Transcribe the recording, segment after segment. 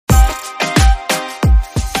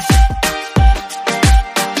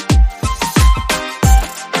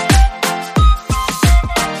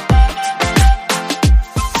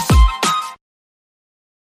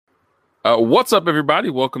What's up, everybody?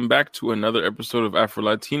 Welcome back to another episode of Afro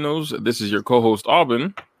Latinos. This is your co-host,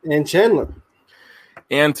 Alban. And Chandler.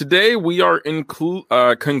 And today we are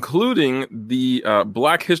concluding the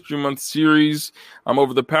Black History Month series.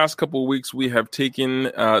 Over the past couple of weeks, we have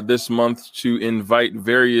taken this month to invite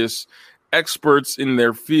various experts in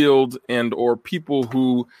their field and or people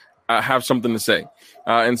who have something to say.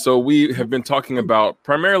 And so we have been talking about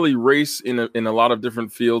primarily race in a lot of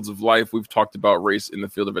different fields of life. We've talked about race in the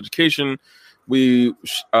field of education. We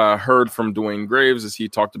heard from Dwayne Graves as he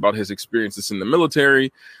talked about his experiences in the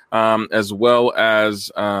military, as well as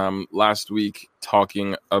last week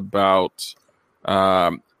talking about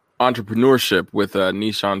entrepreneurship with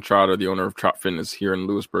Nishan Trotter, the owner of Trot Fitness here in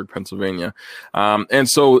Lewisburg, Pennsylvania. And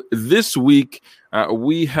so this week,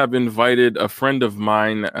 we have invited a friend of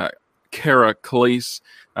mine, Kara Clace,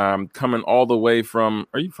 coming all the way from...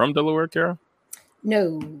 Are you from Delaware, Kara?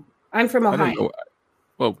 No, I'm from Ohio.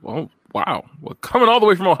 Well, wow. Well, coming all the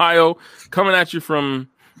way from Ohio, coming at you from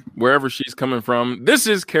wherever she's coming from. This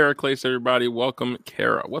is Kara Clace, everybody. Welcome,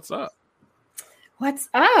 Kara. What's up? What's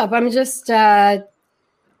up? I'm just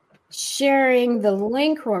sharing the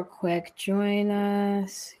link real quick. Join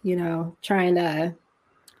us, trying to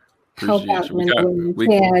help out.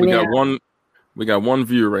 We got one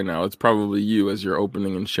viewer right now. It's probably you as you're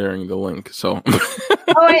opening and sharing the link. So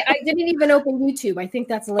I didn't even open YouTube. I think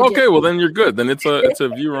that's legit. Okay, well then you're good. Then it's a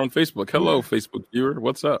viewer on Facebook. Hello, Facebook viewer.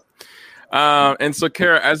 What's up? And so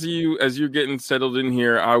Kara, as you're getting settled in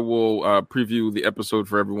here, I will preview the episode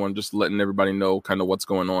for everyone, just letting everybody know kind of what's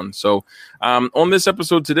going on. So on this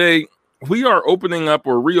episode today, we are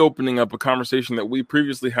reopening up a conversation that we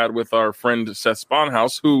previously had with our friend Seth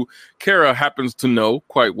Sponhouse, who Kara happens to know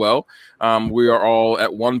quite well. We are all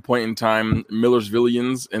at one point in time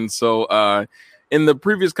Millersvillians. And so in the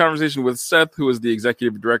previous conversation with Seth, who is the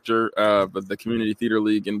executive director of the Community Theater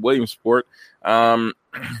League in Williamsport,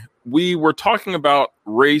 we were talking about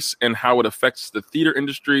race and how it affects the theater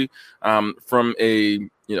industry from a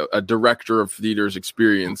director of theater's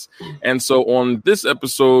experience. And so on this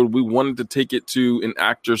episode, we wanted to take it to an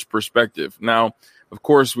actor's perspective. Now, of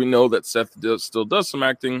course, we know that Seth still does some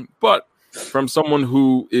acting, but from someone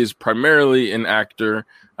who is primarily an actor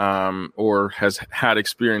or has had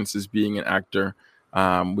experiences being an actor,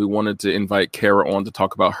 we wanted to invite Kara on to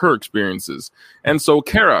talk about her experiences. And so,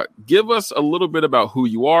 Kara, give us a little bit about who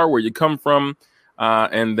you are, where you come from,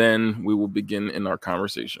 and then we will begin in our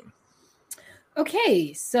conversation.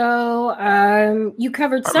 Okay, so you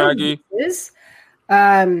covered some of these.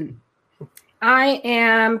 I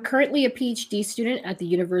am currently a PhD student at the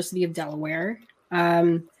University of Delaware.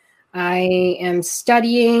 I am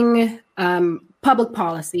studying public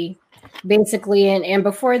policy, basically. And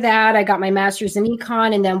before that, I got my master's in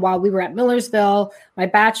econ. And then while we were at Millersville, my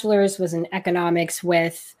bachelor's was in economics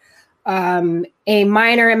with a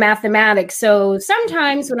minor in mathematics. So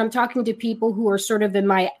sometimes when I'm talking to people who are sort of in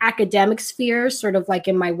my academic sphere, sort of like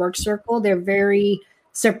in my work circle, they're very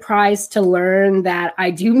surprised to learn that I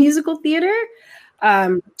do musical theater,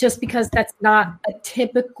 just because that's not a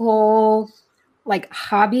typical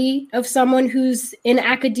hobby of someone who's in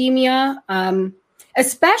academia.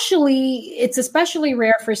 It's especially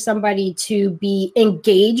rare for somebody to be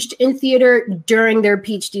engaged in theater during their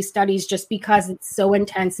PhD studies, just because it's so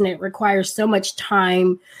intense and it requires so much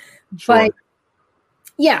time. Sure.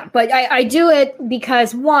 But I do it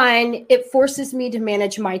because, one, it forces me to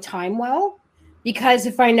manage my time well, because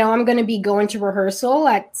if I know I'm going to be going to rehearsal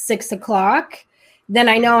at 6:00, then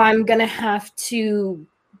I know I'm going to have to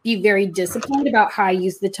be very disciplined about how I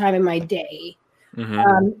use the time in my day. Mm-hmm.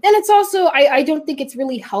 And it's also, I don't think it's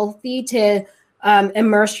really healthy to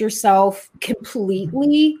immerse yourself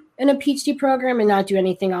completely in a PhD program and not do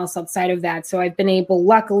anything else outside of that. So I've been able,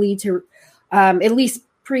 luckily, to at least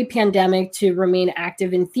pre-pandemic, to remain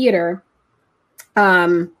active in theater.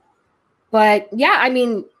 But yeah, I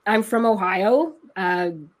mean, I'm from Ohio.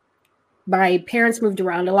 My parents moved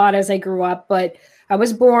around a lot as I grew up, but I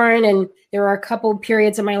was born, and there were a couple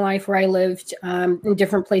periods in my life where I lived in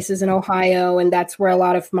different places in Ohio, and that's where a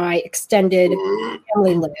lot of my extended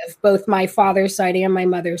family live, both my father's side and my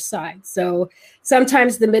mother's side. So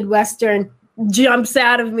sometimes the Midwestern jumps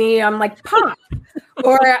out of me. I'm like, Pop.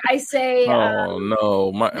 Or I say, oh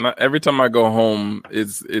no! Every time I go home, I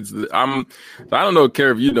don't know,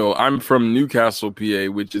 Kara, if you know, I'm from Newcastle, PA,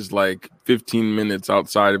 which is like 15 minutes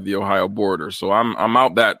outside of the Ohio border. So I'm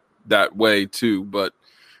out that way too. But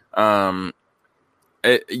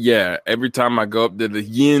every time I go up there, the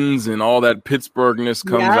yins and all that Pittsburghness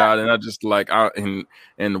comes out, and I just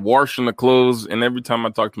and washing the clothes. And every time I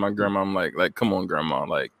talk to my grandma, I'm like, come on,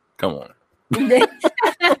 grandma, come on.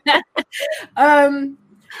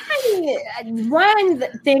 One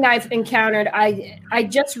thing I've encountered, I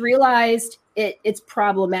just realized it's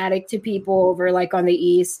problematic to people over like on the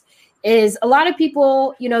East, is a lot of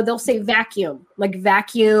people, they'll say vacuum, like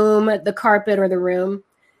vacuum the carpet or the room.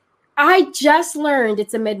 I just learned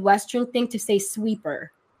it's a Midwestern thing to say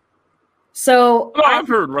sweeper. So I've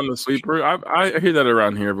heard run the sweeper. I hear that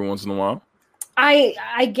around here every once in a while.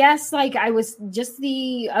 I guess like I was just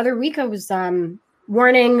the other week I was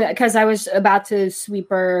warning because I was about to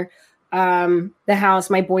sweeper the house.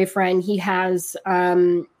 My boyfriend, he has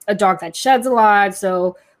a dog that sheds a lot,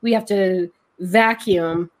 so we have to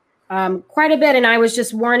vacuum quite a bit. And I was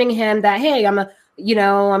just warning him that, hey, I'm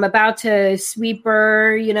about to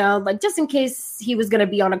sweeper, like just in case he was going to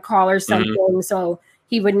be on a call or something, mm-hmm. so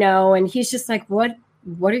he would know. And he's just like, what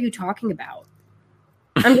are you talking about?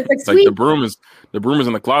 I'm just like, like the broom is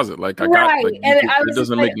in the closet. Like I got, like, it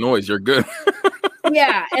doesn't make noise. You're good.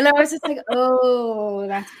 Yeah. And I was just like, oh,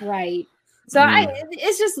 that's right. So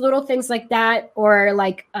it's just little things like that, or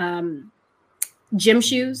like gym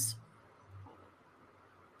shoes.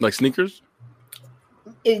 Like sneakers?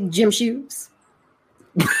 Gym shoes.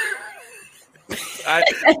 I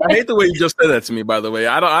hate the way you just said that to me, by the way.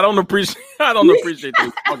 I don't appreciate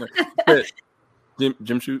this.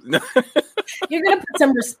 Gym shoes. You're gonna put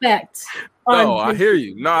some respect on. Oh, I hear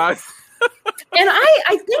you. No, and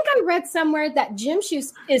I think I read somewhere that gym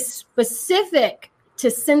shoes is specific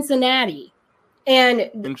to Cincinnati.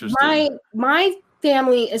 And my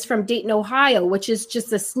family is from Dayton, Ohio, which is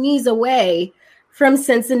just a sneeze away from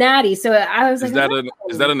Cincinnati. So I was is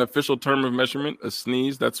that an official term of measurement? A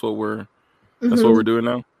sneeze? That's what we're doing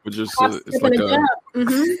now. We're just it's like a.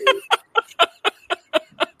 Mm-hmm.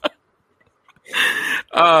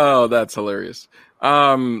 Oh, that's hilarious.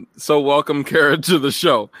 So welcome, Kara, to the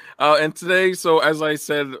show. And today, so as I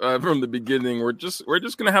said from the beginning, we're just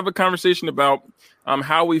gonna have a conversation about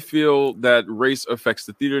how we feel that race affects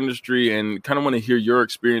the theater industry, and kind of want to hear your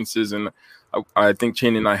experiences. And I think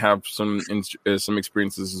Cheney and I have some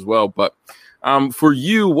experiences as well. But for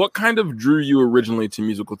you, what kind of drew you originally to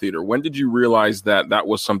musical theater? When did you realize that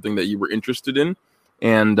was something that you were interested in,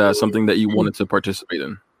 and something that you wanted to participate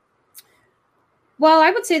in? Well,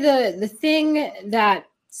 I would say the thing that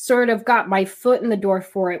sort of got my foot in the door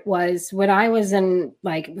for it was when I was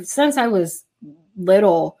since I was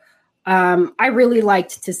little, I really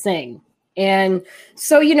liked to sing. And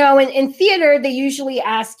so, in theater, they usually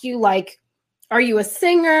ask you like, are you a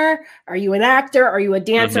singer? Are you an actor? Are you a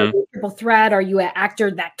dancer? Mm-hmm. Are you a triple threat? Are you an actor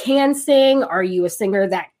that can sing? Are you a singer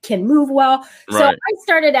that can move well? Right. So I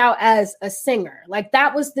started out as a singer. Like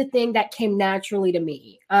that was the thing that came naturally to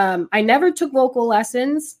me. I never took vocal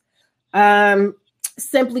lessons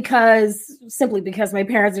simply because my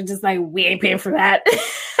parents are just like, we ain't paying for that,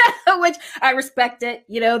 which I respect it.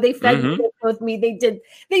 They fed me with me. They did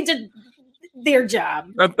their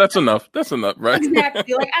job. That's enough. That's enough, right?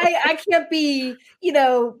 Exactly. Like I can't be,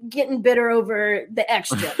 getting bitter over the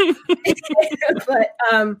extra. But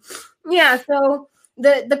so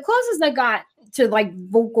the closest I got to like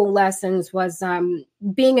vocal lessons was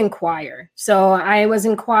being in choir. So I was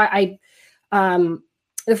in choir.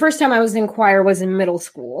 The first time I was in choir was in middle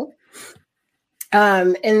school.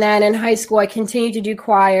 And then in high school I continued to do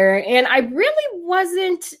choir, and I really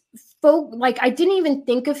wasn't I didn't even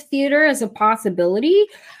think of theater as a possibility.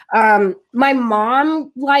 My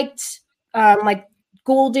mom liked like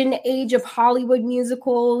golden age of Hollywood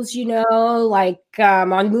musicals,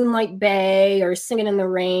 on Moonlight Bay or Singing in the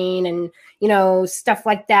Rain and, stuff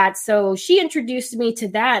like that. So she introduced me to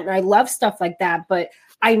that, and I love stuff like that, but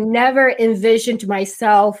I never envisioned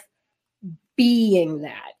myself being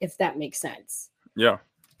that, if that makes sense. Yeah.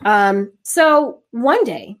 So one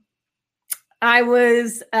day, I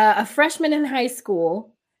was a freshman in high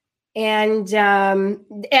school, and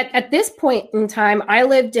at this point in time, I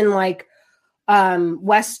lived in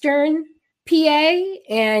Western PA.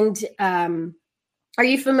 And are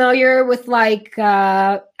you familiar with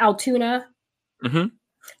Altoona? Mm-hmm.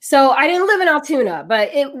 So I didn't live in Altoona,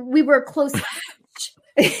 but we were close.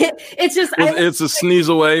 It's a sneeze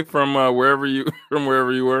away from wherever you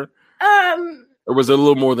were. Or was it a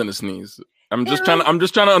little more than a sneeze? I'm just trying to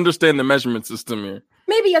understand the measurement system here.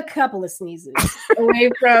 Maybe a couple of sneezes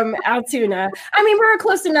away from Altoona. I mean, we were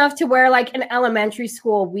close enough to where, in elementary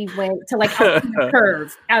school, we went to Altoona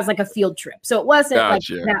Curve as a field trip. So it wasn't that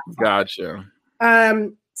far. Gotcha.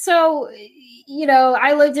 So,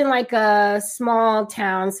 I lived in a small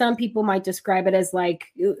town. Some people might describe it as the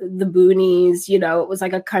boonies. It was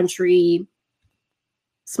a country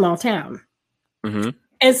small town. Mm-hmm.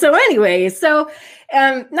 And so anyway,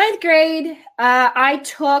 ninth grade, I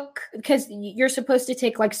took, because you're supposed to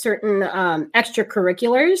take like certain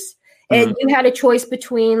extracurriculars, and you had a choice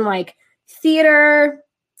between like theater,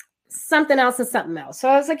 something else, and something else. So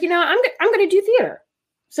I was like, I'm going to do theater.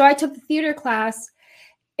 So I took the theater class,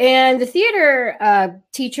 and the theater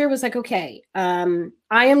teacher was like, okay, I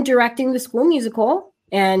am directing the school musical.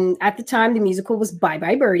 And at the time, the musical was Bye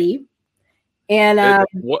Bye Birdie. And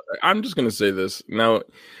I'm just going to say this now.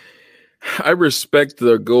 I respect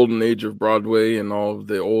the golden age of Broadway and all of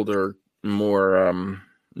the older, more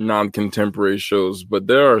non-contemporary shows, but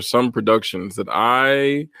there are some productions that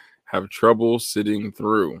I have trouble sitting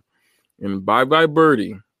through. And Bye Bye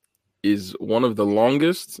Birdie is one of the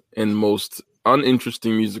longest and most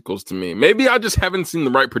uninteresting musicals to me. Maybe I just haven't seen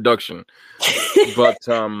the right production. But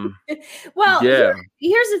well, yeah.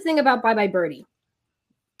 Here's the thing about Bye Bye Birdie.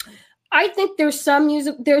 I think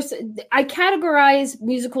I categorize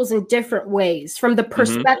musicals in different ways from the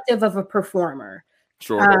perspective of a performer.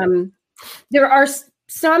 Sure. There are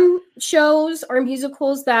some shows or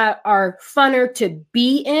musicals that are funner to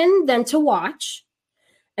be in than to watch.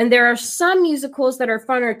 And there are some musicals that are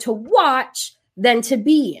funner to watch than to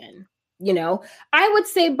be in. I would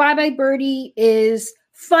say Bye Bye Birdie is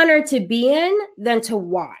funner to be in than to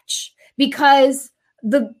watch, because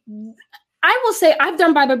I will say I've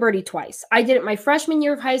done Bye Bye Birdie twice. I did it my freshman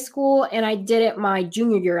year of high school, and I did it my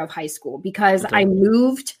junior year of high school, because I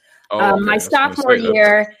moved my sophomore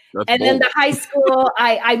year. And then the high school,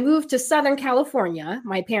 I moved to Southern California.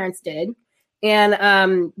 My parents did. And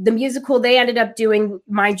the musical they ended up doing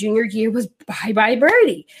my junior year was Bye Bye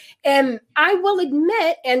Birdie. And I will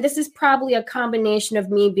admit, and this is probably a combination of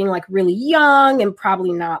me being like really young and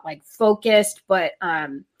probably not like focused, but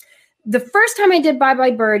the first time I did Bye Bye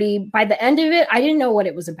Birdie, by the end of it, I didn't know what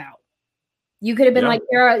it was about. You could have been like,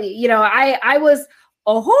 Kara, I was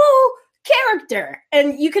a whole character,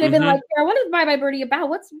 and you could have been like, Kara, what is Bye Bye Birdie about?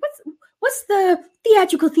 What's the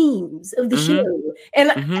theatrical themes of the show?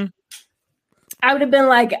 And I would have been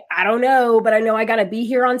like, I don't know, but I know I got to be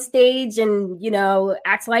here on stage and,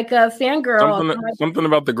 act like a fangirl. Something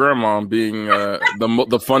about the grandma being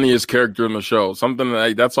the funniest character in the show.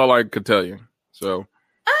 That's all I could tell you. So.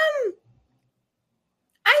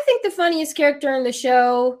 I think the funniest character in the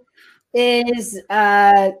show is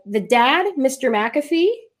the dad, Mr. McAfee,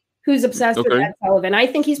 who's obsessed with Ed Sullivan. I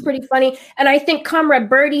think he's pretty funny, and I think Comrade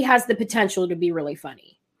Birdie has the potential to be really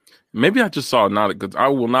funny. Maybe I just saw not because I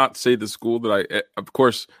will not say the school that of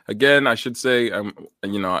course, again, I should say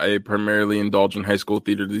I primarily indulge in high school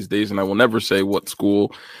theater these days, and I will never say what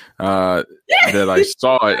school that I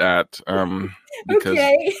saw it at. Because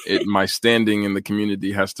my standing in the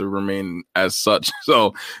community has to remain as such.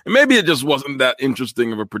 So maybe it just wasn't that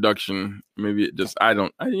interesting of a production. Maybe it just, I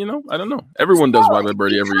don't know. Everyone does Bye Bye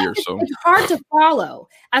Birdie every year. So it's hard to follow.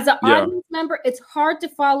 As an audience member, it's hard to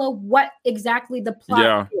follow what exactly the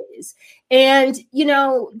plot is. And,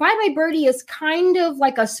 Bye Bye Birdie is kind of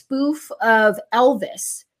like a spoof of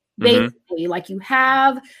Elvis. Basically, like you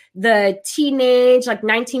have the teenage, like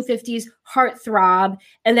 1950s heartthrob,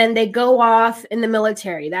 and then they go off in the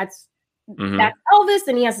military. That's Elvis,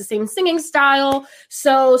 and he has the same singing style.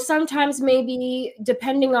 So sometimes maybe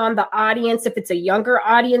depending on the audience, if it's a younger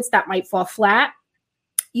audience, that might fall flat,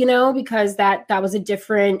 because that was a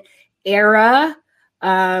different era.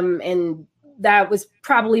 And that was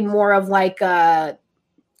probably more of like a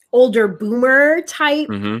older boomer type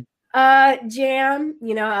jam,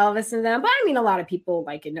 Elvis and them. But I mean, a lot of people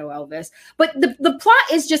know Elvis. But the plot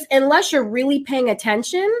is just, unless you're really paying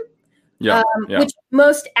attention, which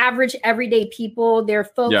most average everyday people, their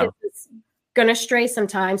focus is gonna stray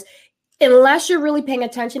sometimes. Unless you're really paying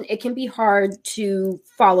attention, it can be hard to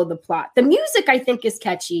follow the plot. The music, I think, is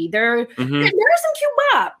catchy. There are some cute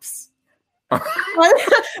bops on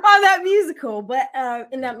that musical, but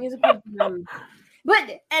in that musical.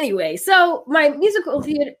 But anyway, so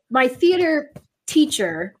my theater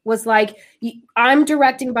teacher was like, I'm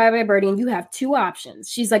directing Bye Bye Birdie, and you have two options.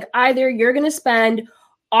 She's like, either you're going to spend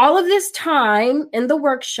all of this time in the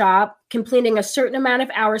workshop completing a certain amount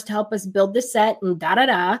of hours to help us build the set and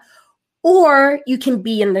or you can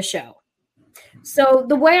be in the show. So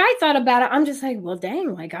the way I thought about it, I'm just like, well,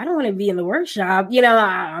 dang, I don't want to be in the workshop.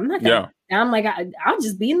 I'm not going to. I'm like, I'll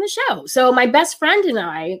just be in the show. So my best friend and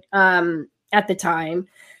I, at the time,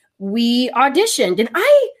 we auditioned, and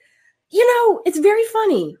it's very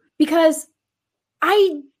funny because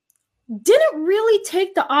I didn't really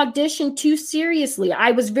take the audition too seriously.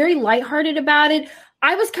 I was very lighthearted about it.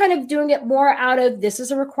 I was kind of doing it more out of, this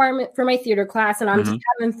is a requirement for my theater class, and I'm just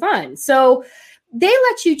having fun. So they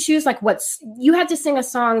let you choose like you had to sing a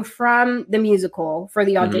song from the musical for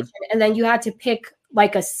the audition, and then you had to pick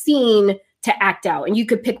like a scene to act out, and you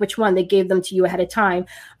could pick which one. They gave them to you ahead of time.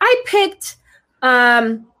 I picked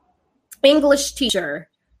English teacher,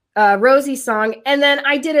 Rosie's song, and then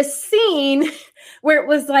I did a scene where it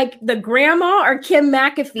was like the grandma or Kim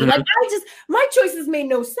McAfee. Like my choices made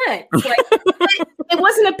no sense. Like it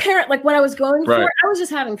wasn't apparent like what I was going for. I was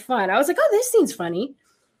just having fun. I was like, oh, this scene's funny.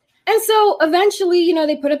 And so eventually,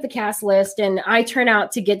 they put up the cast list and I turn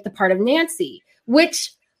out to get the part of Nancy,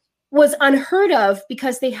 which was unheard of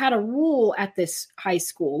because they had a rule at this high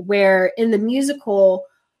school where in the musical,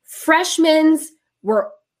 freshmen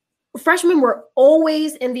were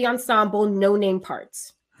always in the ensemble, no name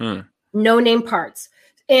parts. No name parts.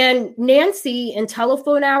 And Nancy in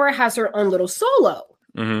Telephone Hour has her own little solo,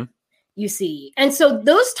 you see. And so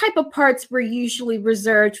those type of parts were usually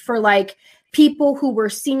reserved for like people who were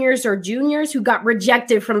seniors or juniors who got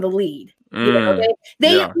rejected from the lead.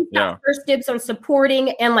 They got first dibs on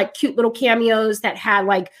supporting and like cute little cameos that had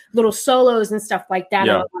like little solos and stuff like that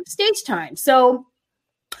on stage time. So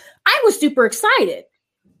I was super excited.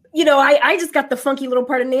 I just got the funky little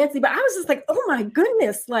part of Nancy, but I was just like, oh my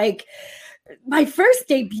goodness, like my first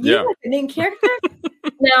debut as the main character.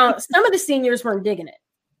 Now, some of the seniors weren't digging it.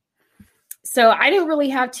 So I didn't really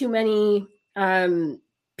have too many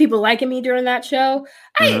people liking me during that show.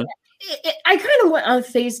 I kind of went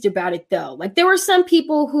unfazed about it though. Like there were some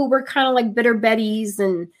people who were kind of like bitter Bettys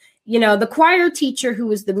and, the choir teacher who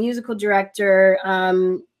was the musical director,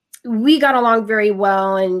 we got along very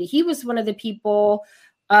well. And he was one of the people,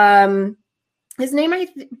 his name, I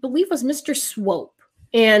believe was Mr. Swope.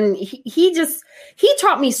 And he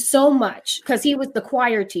taught me so much because he was the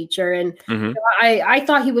choir teacher. And I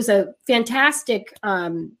thought he was a fantastic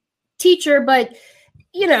teacher, but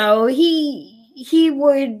he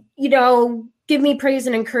would, give me praise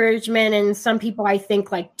and encouragement. And some people I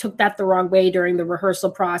think like took that the wrong way during the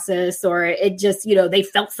rehearsal process, or it just, they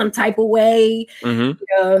felt some type of way,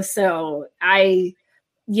 so I,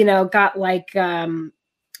 got like,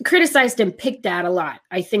 criticized and picked at a lot,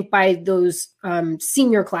 I think, by those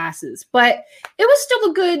senior classes, but it was still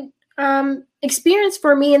a good experience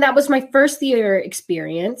for me. And that was my first theater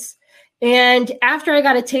experience. And after I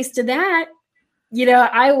got a taste of that,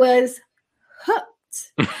 I was hooked.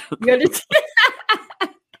 You understand?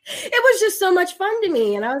 It was just so much fun to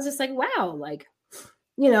me. And I was just like, wow, like,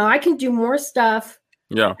 I can do more stuff.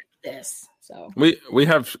 Like this. So we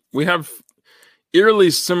have eerily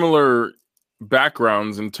similar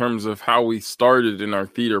backgrounds in terms of how we started in our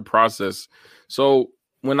theater process. So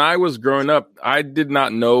when I was growing up, I did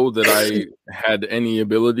not know that I had any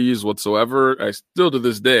abilities whatsoever. I still to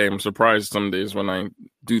this day, I'm surprised some days when I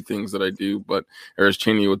do things that I do, but as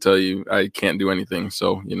Cheney will tell you, I can't do anything.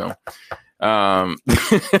 So,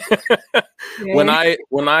 when I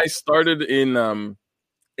started in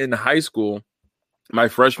high school, my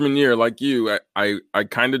freshman year, like you, I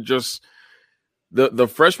kind of just, the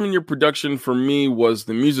freshman year production for me was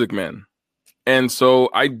The Music Man. And so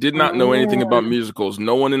I did not know anything about musicals.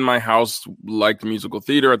 No one in my house liked musical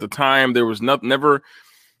theater at the time. There was never,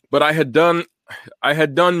 but I had done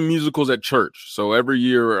musicals at church. So every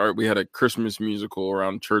year we had a Christmas musical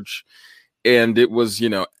around church, and it was,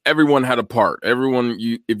 everyone had a part. Everyone,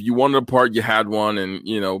 if you wanted a part, you had one.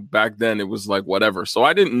 And, back then it was like whatever. So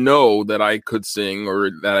I didn't know that I could sing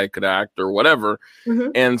or that I could act or whatever.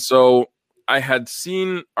 And so I had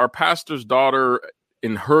seen our pastor's daughter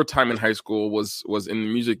in her time in high school was in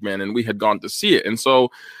The Music Man, and we had gone to see it. And so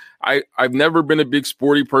I've never been a big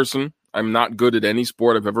sporty person. I'm not good at any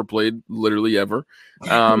sport I've ever played, literally ever.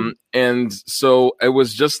 And so it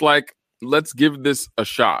was just like, let's give this a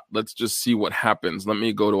shot. Let's just see what happens. Let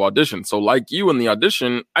me go to audition. So like you in the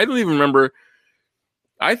audition, I don't even remember.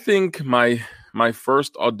 I think my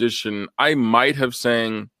first audition, I might have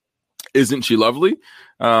sang Isn't She Lovely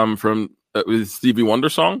from with Stevie Wonder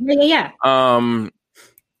song. Yeah.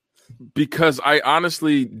 Because I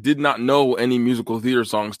honestly did not know any musical theater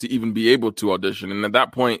songs to even be able to audition. And at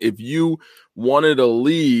that point, if you wanted a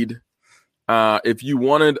lead, you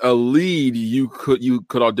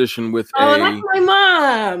could audition with that's my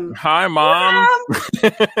mom. Hi, Mom.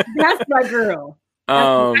 That's my girl.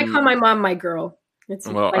 I call my mom my girl.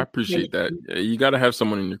 I appreciate that. You got to have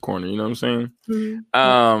someone in your corner. You know what I'm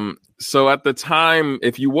saying? So at the time,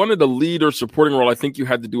 if you wanted a lead or supporting role, I think you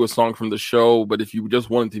had to do a song from the show. But if you just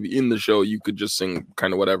wanted to be in the show, you could just sing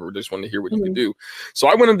kind of whatever. Just wanted to hear what you could do. So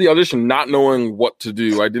I went into the audition not knowing what to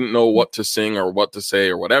do. I didn't know what to sing or what to say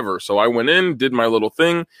or whatever. So I went in, did my little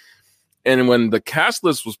thing. And when the cast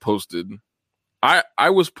list was posted, I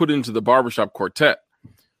was put into the Barbershop Quartet,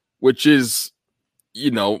 which is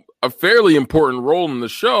a fairly important role in the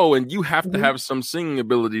show, and you have to have some singing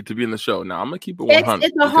ability to be in the show. Now I'm gonna keep it 100.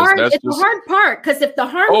 It's a hard part, because if the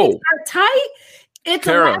harmonies are tight, it's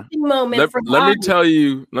a laughing moment. Let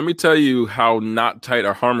me tell you how not tight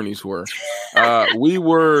our harmonies were. We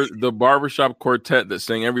were the barbershop quartet that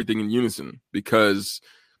sang everything in unison, because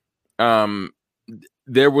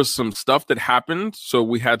there was some stuff that happened, so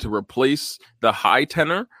we had to replace the high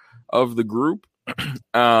tenor of the group,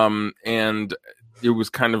 and it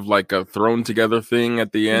was kind of like a thrown together thing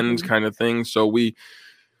at the end kind of thing. So we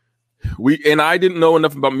and I didn't know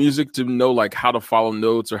enough about music to know like how to follow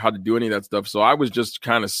notes or how to do any of that stuff. So I was just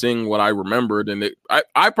kind of sing what I remembered. And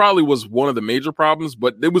I probably was one of the major problems,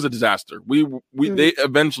 but it was a disaster. They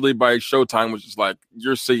eventually by showtime was just like,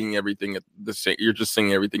 you're singing everything at the same, you're just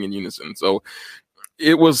singing everything in unison. So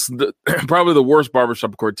it was probably the worst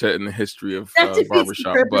barbershop quartet in the history of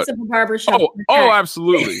barbershop. Oh,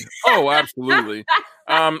 absolutely. Oh, absolutely.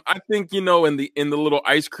 I think, in the little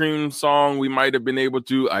ice cream song, we might have been able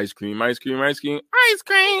to ice cream. We might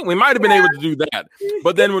have been able to do that.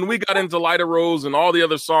 But then when we got into Light a Rose and all the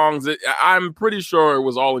other songs, I'm pretty sure it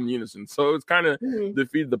was all in unison. So it's kind of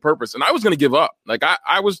defeated the purpose. And I was going to give up. Like I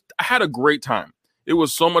had a great time. It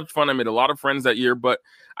was so much fun. I made a lot of friends that year, but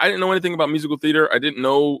I didn't know anything about musical theater. I didn't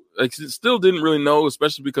know, still didn't really know,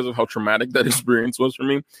 especially because of how traumatic that experience was for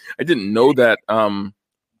me. I didn't know that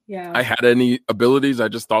I had any abilities. I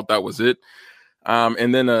just thought that was it.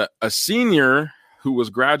 And then a senior who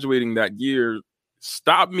was graduating that year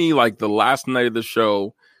stopped me like the last night of the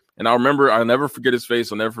show. And I'll never forget his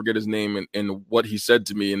face. I'll never forget his name and what he said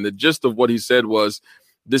to me. And the gist of what he said was,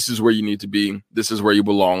 this is where you need to be. This is where you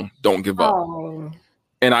belong. Don't give up. Oh.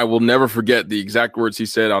 And I will never forget the exact words he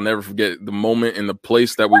said. I'll never forget the moment and the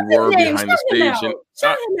place that we were behind the stage.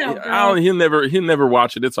 And he'll never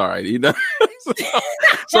watch it. It's all right.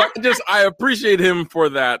 So I appreciate him for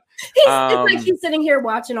that. It's like he's sitting here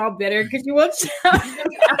watching all bitter because you won't shout him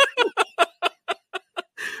out.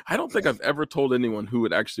 I don't think I've ever told anyone who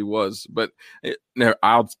it actually was, but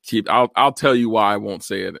I'll tell you why I won't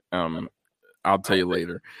say it. I'll tell you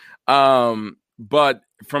later. But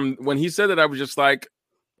from when he said that, I was just like,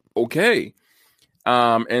 okay.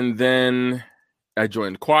 And then I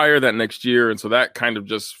joined choir that next year. And so that kind of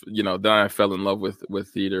just, then I fell in love with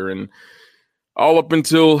theater, and all up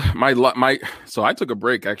until so I took a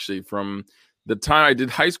break actually from the time I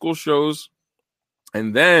did high school shows.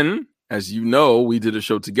 And then, as you know, we did a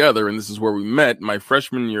show together, and this is where we met my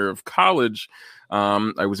freshman year of college.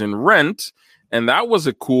 I was in Rent. And that was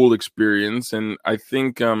a cool experience. And I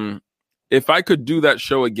think if I could do that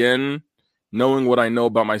show again, knowing what I know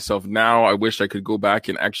about myself now, I wish I could go back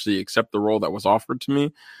and actually accept the role that was offered to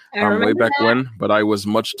me way back when. But I was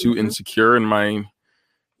much too insecure in my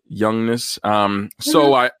youngness.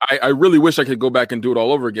 So I really wish I could go back and do it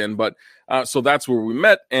all over again. But so that's where we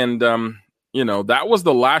met. And, that was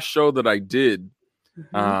the last show that I did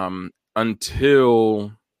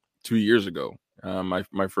until 2 years ago.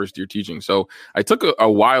 My first year teaching. So I took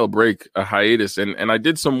a while break, a hiatus, and I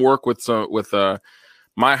did some work with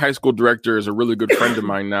my high school director is a really good friend of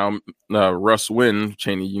mine now, Russ Wynn.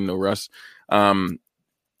 Cheney, Russ. So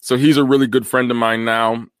he's a really good friend of mine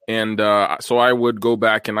now. And so I would go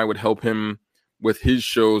back and I would help him with his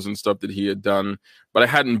shows and stuff that he had done. But I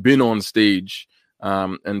hadn't been on stage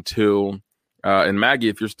until and Maggie,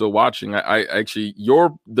 if you're still watching, I actually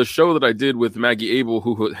the show that I did with Maggie Abel,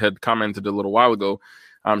 who had commented a little while ago,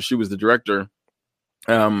 she was the director,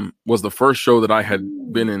 was the first show that I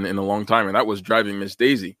had been in a long time, and that was Driving Miss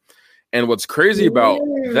Daisy. And what's crazy about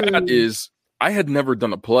that is I had never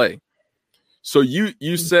done a play. So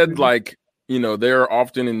you said like, they're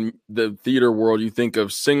often in the theater world, you think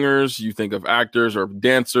of singers, you think of actors or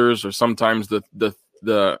dancers, or sometimes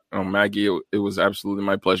Maggie, it was absolutely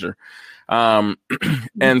my pleasure.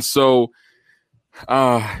 And so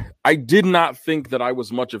I did not think that I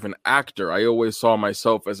was much of an actor. I always saw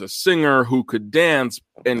myself as a singer who could dance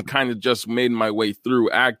and kind of just made my way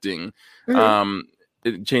through acting.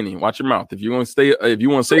 Cheney, watch your mouth. If you want to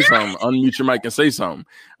say something, unmute your mic and say something.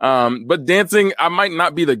 But dancing, I might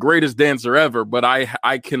not be the greatest dancer ever, but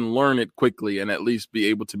I can learn it quickly and at least be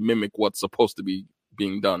able to mimic what's supposed to be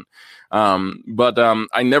being done. But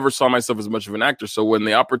I never saw myself as much of an actor. So when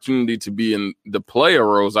the opportunity to be in the play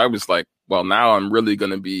arose, I was like, well, now I'm really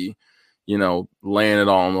going to be, laying it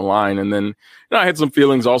all on the line. And then I had some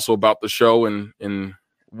feelings also about the show and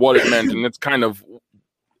what it meant. And it's kind of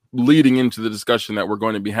leading into the discussion that we're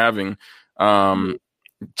going to be having.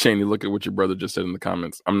 Cheney, look at what your brother just said in the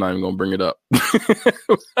comments. I'm not even going to bring it up.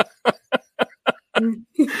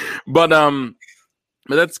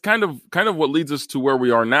 but that's kind of what leads us to where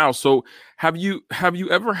we are now. So have you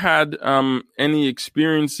ever had any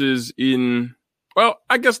experiences in, well,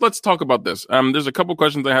 I guess let's talk about this. There's a couple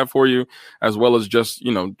questions I have for you, as well as just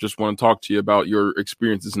want to talk to you about your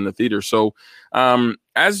experiences in the theater. So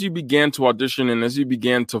as you began to audition and as you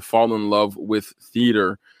began to fall in love with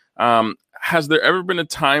theater, has there ever been a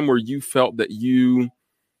time where you felt that you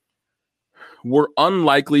were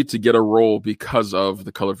unlikely to get a role because of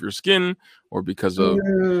the color of your skin or because of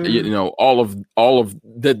all of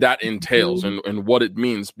that entails and what it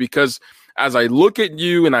means? Because as I look at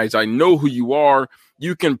you and as I know who you are,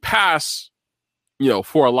 you can pass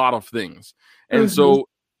for a lot of things. And so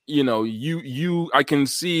I can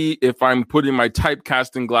see, if I'm putting my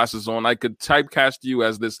typecasting glasses on, I could typecast you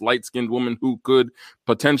as this light-skinned woman who could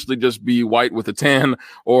potentially just be white with a tan,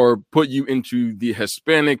 or put you into the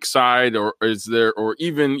Hispanic side, or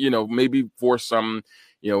even maybe for some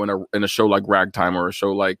in a show like Ragtime, or a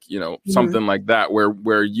show like something like that,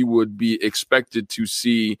 where you would be expected to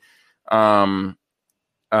see a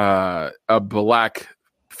Black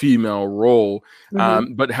female role.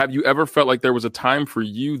 But have you ever felt like there was a time for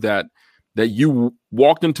you that you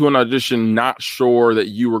walked into an audition not sure that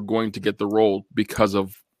you were going to get the role because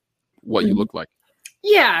of what you look like?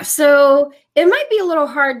 Yeah, so it might be a little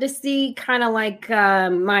hard to see kind of like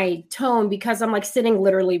my tone, because I'm like sitting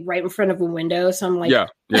literally right in front of a window. So I'm like, yeah.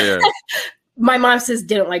 My mom says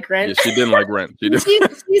didn't like Rent. Yeah, she didn't like Rent.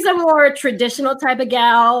 She's a more traditional type of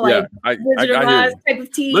gal, like Wizard of Oz type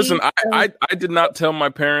of tea. Listen, I did not tell my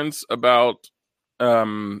parents about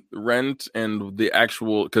Rent and the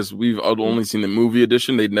actual, because we've only seen the movie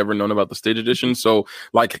edition. They'd never known about the stage edition. So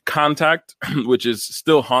like Contact, which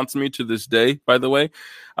still haunts me to this day, by the way.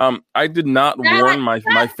 I did not warn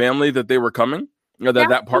my family that they were coming,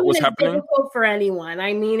 that part was happening. Difficult for anyone.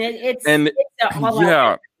 I mean, it's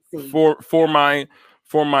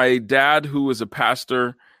for my dad, who was a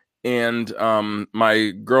pastor, and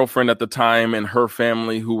my girlfriend at the time and her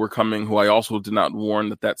family who were coming, who I also did not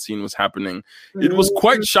warn that scene was happening. It was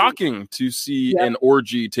quite shocking to see an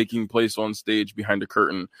orgy taking place on stage behind a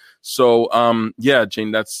curtain. So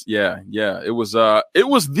Jane, it was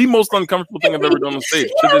the most uncomfortable thing I've ever done on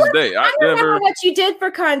stage to this day. I remember what you did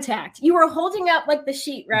for Contact. You were holding up like the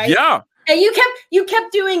sheet, right? Yeah. And you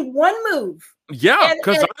kept doing one move. Yeah,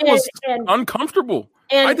 because I was uncomfortable.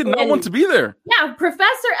 I did not want to be there. Yeah,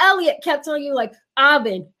 Professor Elliott kept telling you, like,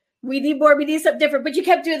 Abin, we need more, we need something different. But you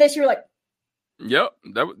kept doing this. You were like, yep,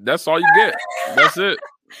 that's all you get. That's it.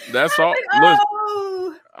 That's all. Look,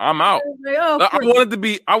 I'm out.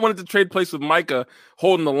 I wanted to trade place with Micah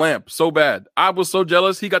holding the lamp so bad. I was so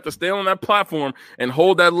jealous. He got to stand on that platform and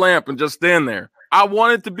hold that lamp and just stand there. I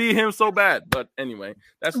wanted to be him so bad. But anyway,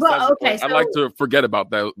 I like to forget about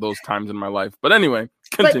those times in my life. But anyway,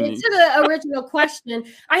 continue. But to the original question,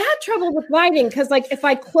 I had trouble with lighting because, like, if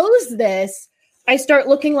I close this, I start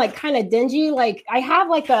looking like kind of dingy. Like I have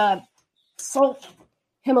like a salt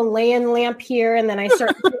Himalayan lamp here, and then I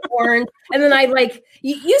start orange, and then I like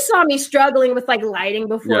you saw me struggling with like lighting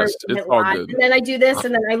before. Yes, it's all good. And then I do this,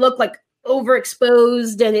 and then I look like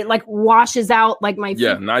overexposed, and it like washes out like my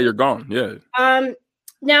feet. Now you're gone.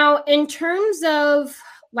 Now in terms of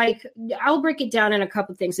like, I'll break it down in a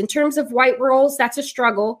couple things. In terms of white roles, that's a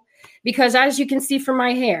struggle because, as you can see from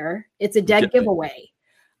my hair, it's a dead giveaway.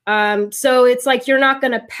 So it's like you're not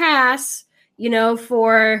going to pass,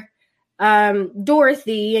 for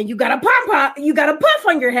Dorothy, and you got a puff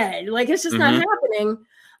on your head. Like it's just not happening.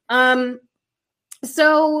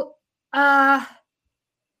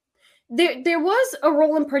 There was a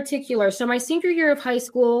role in particular. So my senior year of high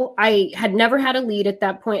school, I had never had a lead at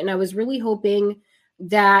that point, and I was really hoping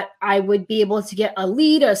that I would be able to get a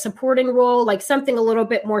lead, a supporting role, like something a little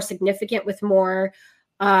bit more significant with more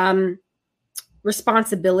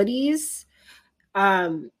responsibilities.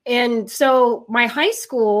 And so my high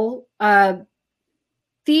school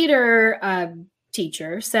theater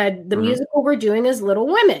teacher said, the musical we're doing is Little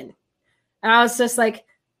Women. And I was just like,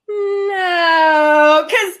 no,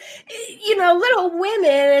 because, Little Women,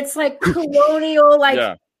 it's like colonial,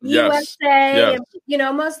 like USA. Yes.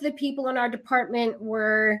 And, most of the people in our department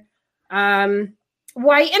were white,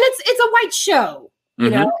 and it's a white show,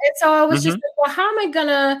 And so I was just like, well, how am I going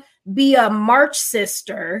to be a March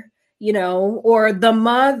sister, or the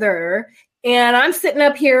mother? And I'm sitting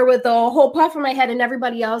up here with a whole puff on my head, and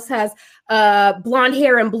everybody else has blonde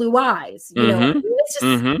hair and blue eyes. It's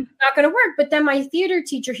just not going to work. But then my theater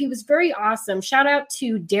teacher, he was very awesome. Shout out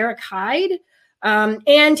to Derek Hyde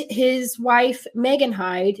and his wife, Megan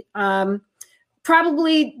Hyde.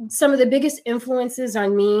 Probably some of the biggest influences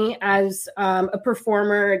on me as a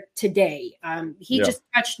performer today. He just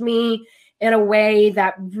touched me in a way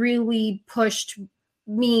that really pushed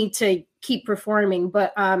me to keep performing.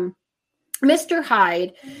 But Mr.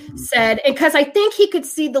 Hyde said, and because I think he could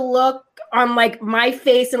see the look on like my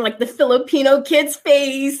face and like the Filipino kid's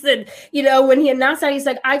face. And, you know, when he announced that, he's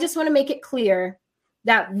like, I just want to make it clear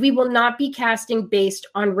that we will not be casting based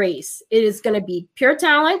on race. It is going to be pure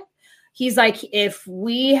talent. He's like, if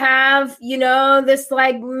we have, you know, this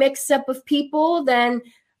like mix up of people, then,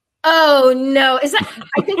 oh no, is that,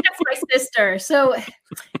 I think that's my sister. So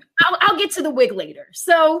I'll get to the wig later.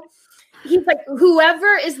 So he's like,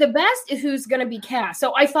 whoever is the best is who's going to be cast.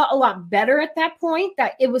 So I felt a lot better at that point,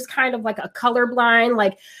 that it was kind of like a colorblind,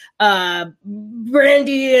 like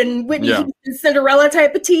Brandy and Whitney Houston Cinderella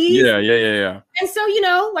type of tease. Yeah. And so, you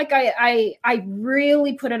know, like I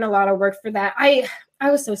really put in a lot of work for that. I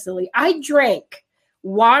was so silly. I drank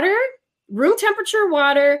water, room temperature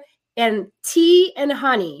water, and tea and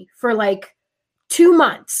honey for like 2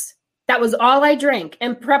 months. That was all I drank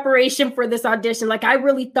in preparation for this audition. Like I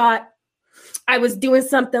really thought I was doing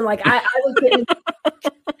something, like I was getting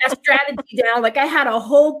a strategy down. Like I had a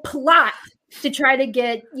whole plot to try to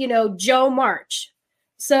get, you know, Jo March.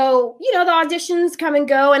 So, you know, the auditions come and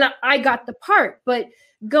go, and I got the part. But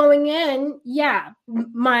going in,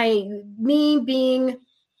 me being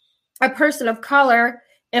a person of color,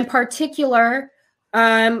 in particular,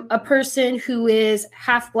 a person who is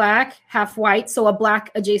half Black, half white, so a Black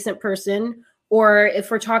adjacent person, or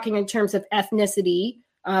if we're talking in terms of ethnicity,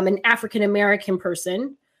 an African-American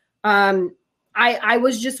person, I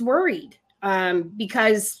was just worried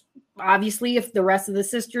because obviously if the rest of the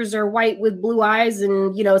sisters are white with blue eyes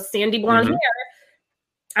and, you know, sandy blonde hair,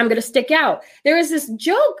 I'm going to stick out. There was this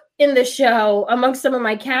joke in the show amongst some of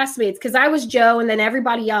my castmates, because I was Jo, and then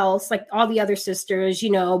everybody else, like all the other sisters,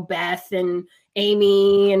 you know, Beth and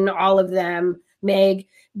Amy and all of them, Meg,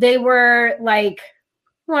 they were like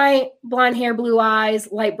white, blonde hair, blue eyes,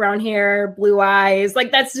 light brown hair, blue eyes.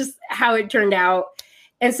 Like that's just how it turned out.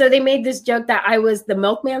 And so they made this joke that I was the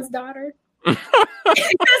milkman's daughter. It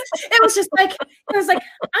was just like, it was like,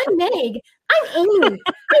 I'm Meg, I'm Amy,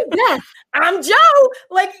 I'm Beth, I'm Jo.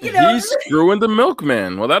 Like, you know, he's screwing the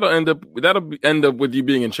milkman. Well, that'll end up with you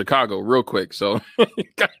being in Chicago real quick. So you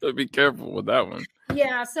gotta be careful with that one.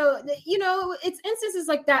 Yeah. So, you know, it's instances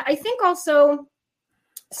like that. I think also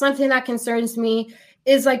something that concerns me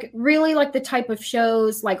is like really like the type of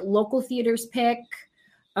shows like local theaters pick,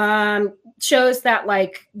 shows that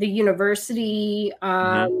like the university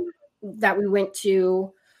that we went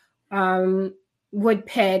to would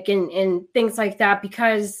pick and things like that.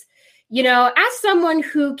 Because, you know, as someone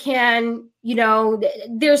who can, you know,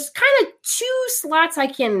 there's kind of 2 slots I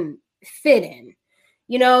can fit in.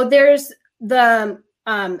 You know, there's the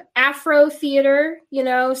Afro theater, you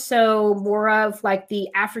know, so more of like the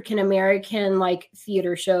African American like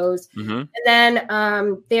theater shows. And then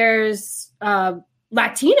there's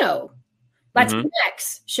Latinx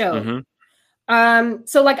show.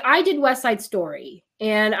 So like I did West Side Story,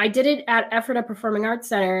 and I did it at Ephrata Performing Arts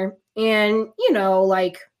Center, and you know,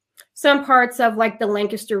 like some parts of like the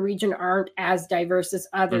Lancaster region aren't as diverse as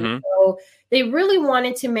others. So they really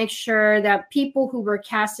wanted to make sure that people who were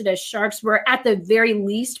casted as sharks were at the very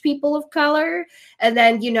least people of color. And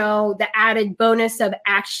then, you know, the added bonus of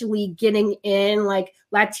actually getting in like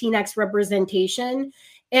Latinx representation.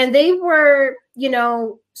 And they were, you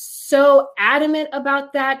know, so adamant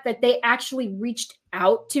about that they actually reached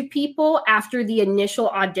out to people after the initial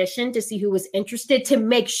audition to see who was interested, to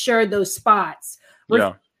make sure those spots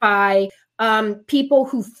were by people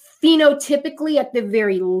who phenotypically, at the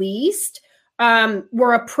very least,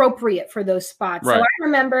 were appropriate for those spots. So I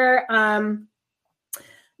remember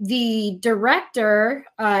the director,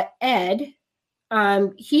 Ed,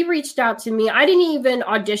 he reached out to me. I didn't even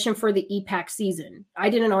audition for the EPAC season. I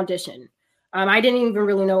didn't audition. I didn't even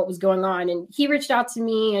really know what was going on. And he reached out to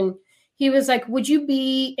me and he was like, would you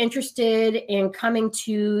be interested in coming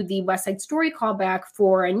to the West Side Story callback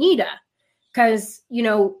for Anita? Because, you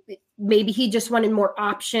know, maybe he just wanted more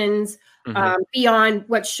options beyond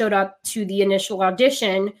what showed up to the initial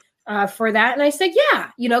audition for that. And I said, yeah,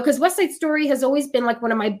 you know, because West Side Story has always been like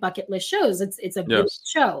one of my bucket list shows. It's a good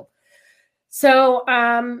show. So,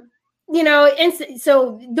 you know, and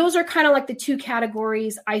so those are kind of like the 2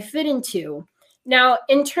 categories I fit into. Now,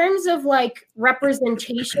 in terms of like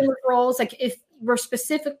representation of roles, like if we're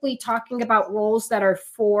specifically talking about roles that are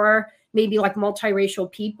for maybe like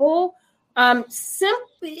multiracial people,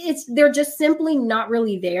 they're just simply not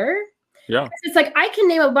really there. Yeah. It's like I can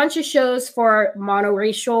name a bunch of shows for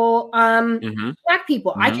monoracial Black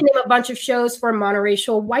people. I can name a bunch of shows for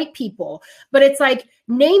monoracial white people. But it's like,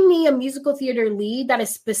 name me a musical theater lead that is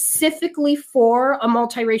specifically for a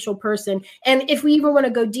multiracial person. And if we even want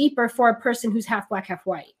to go deeper, for a person who's half Black, half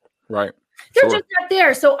white. Right. They're just not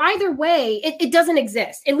there. So either way, it doesn't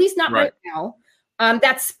exist, at least not right now.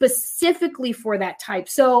 That's specifically for that type.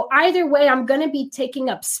 So either way, I'm going to be taking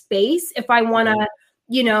up space if I want to,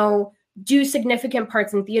 you know, do significant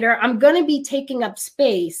parts in theater. I'm going to be taking up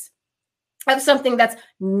space of something that's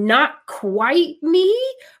not quite me,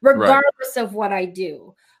 regardless of what I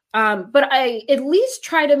do. But I at least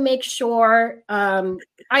try to make sure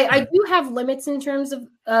I do have limits in terms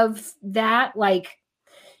of that. Like,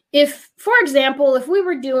 if, for example, if we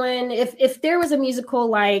were doing, if there was a musical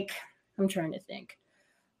like, I'm trying to think,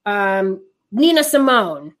 Nina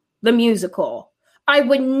Simone, the musical, I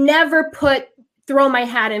would never throw my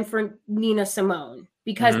hat in for Nina Simone,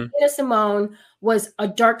 because Nina Simone was a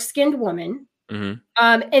dark-skinned woman.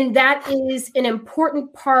 And that is an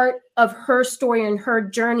important part of her story and her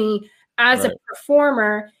journey as a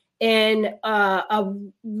performer in a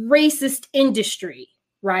racist industry,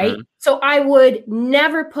 right? So I would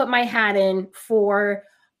never put my hat in for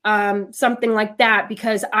something like that,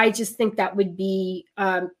 because I just think that would be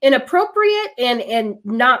inappropriate and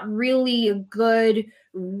not really a good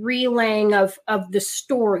relaying of the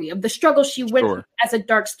story, of the struggle she went through as a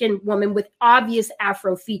dark-skinned woman with obvious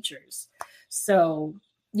Afro features. So,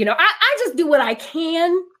 you know, I just do what I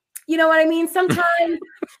can. You know what I mean? Sometimes,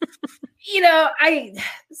 you know,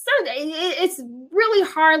 it's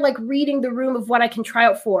really hard, like, reading the room of what I can try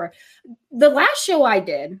out for. The last show I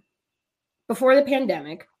did before the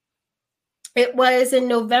pandemic, it was in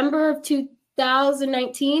November of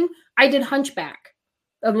 2019. I did Hunchback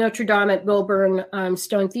of Notre Dame at Wilburn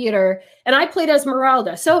Stone Theater, and I played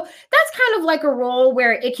Esmeralda. So that's kind of like a role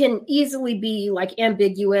where it can easily be like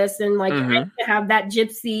ambiguous and like have that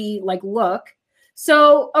gypsy like look.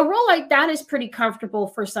 So a role like that is pretty comfortable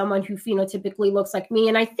for someone who phenotypically looks like me.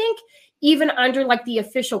 And I think even under like the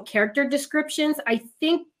official character descriptions, I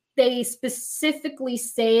think they specifically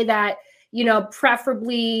say that, you know,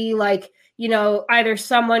 preferably like, you know, either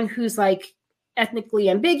someone who's like ethnically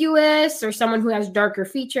ambiguous or someone who has darker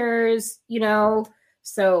features, you know.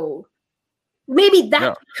 So maybe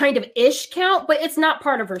that kind of ish count, but it's not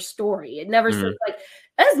part of her story. It never says like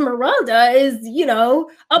Esmeralda is, you know,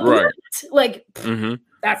 a blunt. Like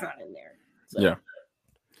that's not in there. So.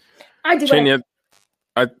 I do. Cheney,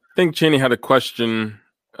 I think Cheney had a question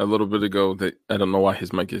a little bit ago that I don't know why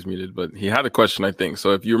his mic is muted, but he had a question, I think.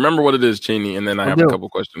 So if you remember what it is, Cheney, and then I have a couple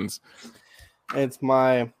questions. It's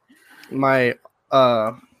my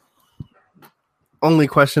only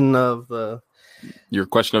question of the your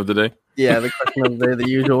question of the day. Yeah, the question of the day, the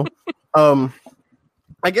usual.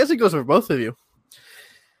 I guess it goes for both of you.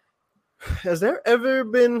 Has there ever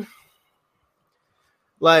been,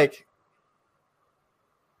 like,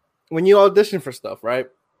 when you audition for stuff, right?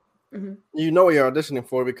 You know what you're auditioning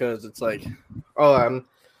for, because it's like, oh,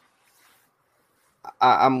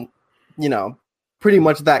 I'm, you know, pretty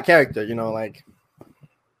much that character, you know, like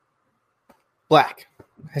Black,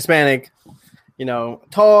 Hispanic, you know,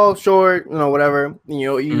 tall, short, you know, whatever, you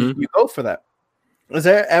know, you go for that. Has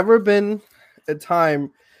there ever been a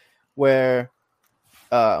time where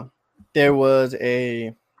there was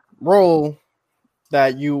a role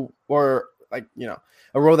that you were like, you know,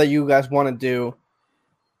 a role that you guys want to do,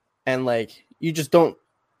 and like you just don't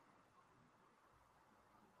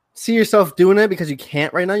see yourself doing it because you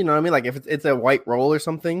can't right now? You know what I mean? Like if it's a white role or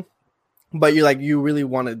something, but you really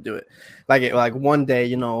want to do it. Like one day,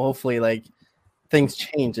 you know, hopefully like things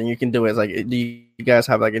change and you can do it. It's like, do you guys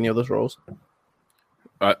have like any of those roles?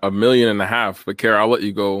 1.5 million, but Kara, I'll let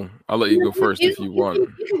you go. I'll let you go first if you want.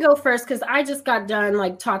 You can go first because I just got done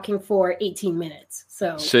like talking for 18 minutes.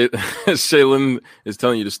 So Shaylin is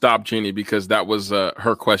telling you to stop, Cheney, because that was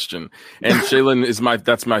her question. And Shaylin is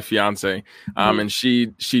that's my fiance. And she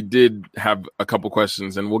did have a couple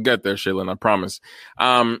questions, and we'll get there, Shaylin, I promise.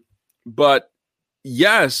 But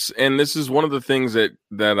yes, and this is one of the things that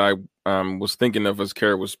I was thinking of as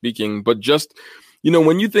Kara was speaking, but just, you know,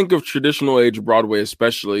 when you think of traditional age Broadway,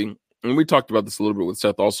 especially, and we talked about this a little bit with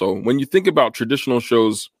Seth also, when you think about traditional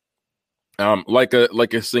shows, like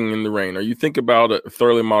a Singing in the Rain, or you think about a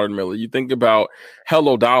Thoroughly Modern Millie, you think about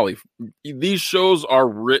Hello Dolly, these shows are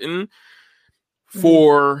written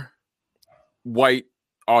for white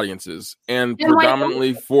audiences and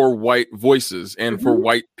predominantly for white voices and for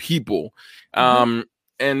white people. And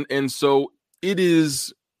so it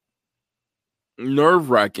is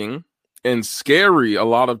nerve-wracking. scary a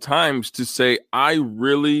lot of times to say, I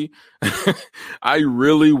really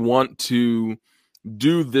want to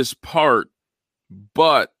do this part,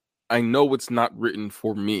 but I know it's not written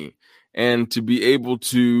for me. And to be able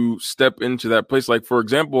to step into that place, like, for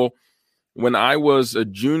example, when I was a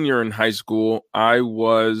junior in high school, I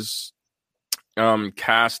was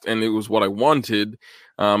cast, and it was what I wanted,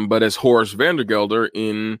 but as Horace Vandergelder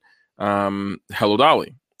in Hello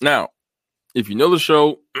Dolly. Now, if you know the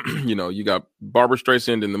show, you know, you got Barbara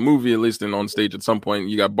Streisand in the movie, at least on stage at some point.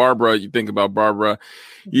 You got Barbara. You think about Barbara.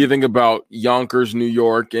 You think about Yonkers, New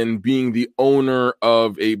York, and being the owner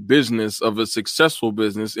of a business, of a successful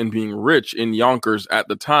business, and being rich in Yonkers at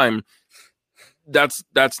the time. That's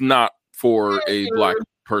not for a black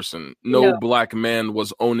person. No black man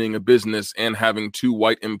was owning a business and having 2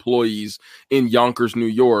 white employees in Yonkers, New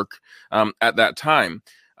York, at that time.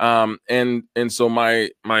 And so my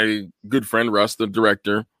good friend Russ, the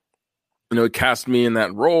director, you know, cast me in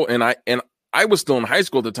that role, and I was still in high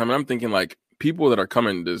school at the time, and I'm thinking, like, people that are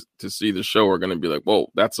coming to see the show are going to be like,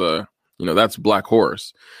 whoa, that's Black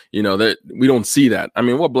Horace, you know, that we don't see that. I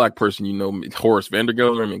mean, what black person, you know, Horace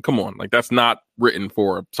Vandergelder? I mean, come on, like, that's not written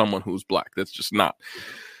for someone who's black. That's just not.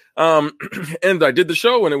 And I did the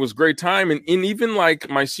show, and it was a great time. And even like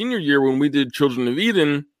my senior year when we did Children of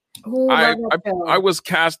Eden, I was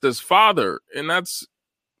cast as father, and that's,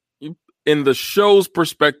 in the show's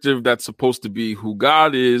perspective, that's supposed to be who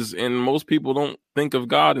God is, and most people don't think of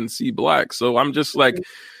God and see black. So I'm just like,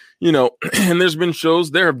 you know, and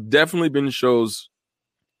there have definitely been shows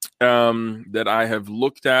that I have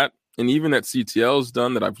looked at, and even that CTL has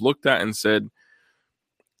done, that I've looked at and said,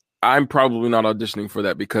 I'm probably not auditioning for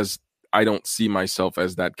that because I don't see myself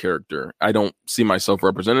as that character. I don't see myself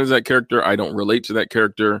represented as that character. I don't relate to that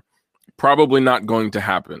character. Probably not going to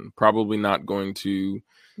happen. Probably not going to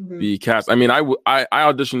be cast. I mean, I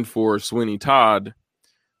auditioned for Sweeney Todd,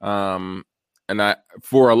 and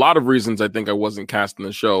for a lot of reasons, I think I wasn't cast in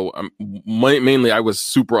the show. Mainly, I was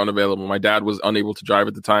super unavailable. My dad was unable to drive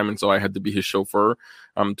at the time, and so I had to be his chauffeur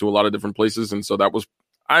to a lot of different places. And so that was,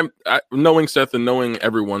 I knowing Seth and knowing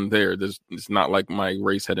everyone there, it's not like my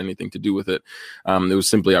race had anything to do with it. It was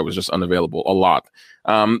simply I was just unavailable a lot.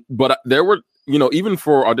 But there were, you know, even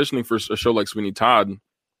for auditioning for a show like Sweeney Todd,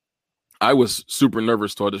 I was super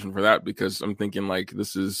nervous to audition for that because I'm thinking, like,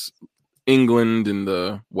 this is England in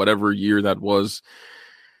the whatever year that was.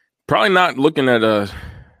 Probably not looking at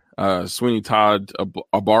a Sweeney Todd,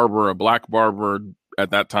 a barber, a black barber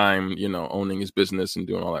at that time, you know, owning his business and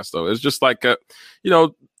doing all that stuff. It's just like, you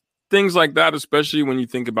know, things like that, especially when you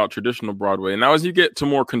think about traditional Broadway. And now as you get to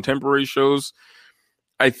more contemporary shows,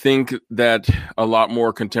 I think that a lot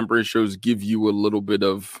more contemporary shows give you a little bit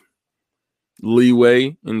of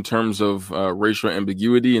leeway in terms of racial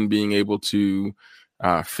ambiguity and being able to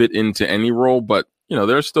fit into any role. But, you know,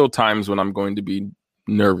 there's still times when I'm going to be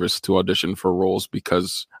nervous to audition for roles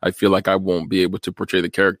because I feel like I won't be able to portray the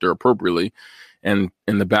character appropriately, and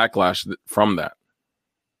the backlash from that.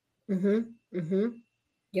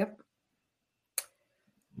 Yep.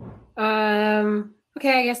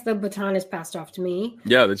 Okay, I guess the baton is passed off to me.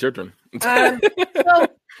 Yeah, that's your turn. So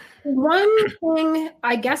one thing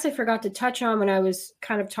I guess I forgot to touch on when I was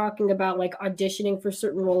kind of talking about like auditioning for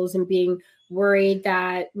certain roles and being worried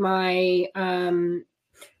that my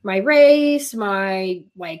my race, my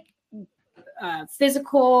like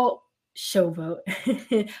physical show vote.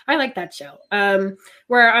 I like that show.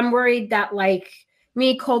 Where I'm worried that like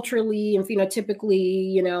me culturally and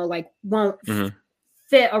phenotypically, you know, like won't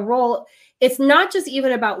fit a role. It's not just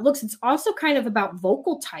even about looks, it's also kind of about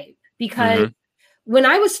vocal type, because when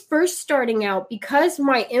I was first starting out, because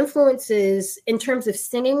my influences in terms of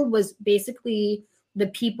singing was basically the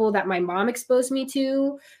people that my mom exposed me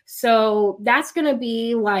to. So that's going to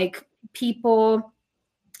be like people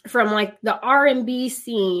from like the R&B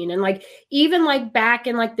scene and like even like back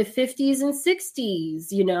in like the 50s and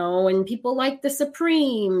 60s, you know, and people like the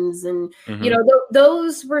Supremes and, you know,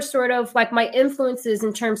 those were sort of like my influences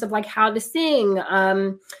in terms of like how to sing.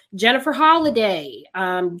 Jennifer Holliday,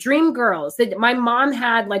 Dreamgirls. My mom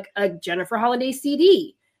had like a Jennifer Holliday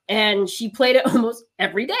CD and she played it almost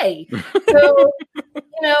every day. So,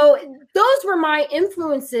 you know, those were my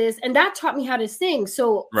influences and that taught me how to sing.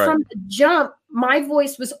 So from the jump, my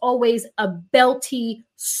voice was always a belty,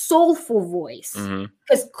 soulful voice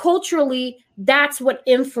because culturally, that's what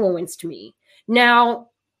influenced me. Now,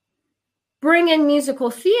 bring in musical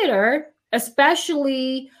theater,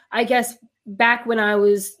 especially, I guess, back when I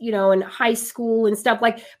was, you know, in high school and stuff,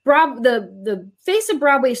 like the face of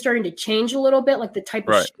Broadway is starting to change a little bit, like the type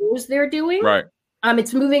of shows they're doing.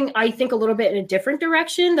 It's moving, I think, a little bit in a different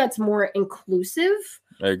direction that's more inclusive.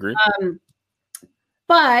 I agree.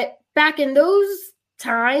 But back in those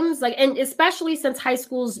times, like, and especially since high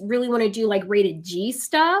schools really want to do like rated G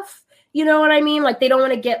stuff, you know what I mean? Like, they don't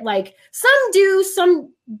want to get like, some do,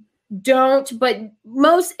 some don't, but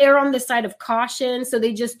most err on the side of caution. So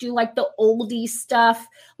they just do like the oldie stuff,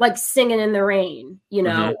 like Singing in the Rain, you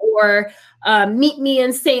know, or Meet Me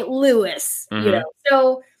in St. Louis, you know.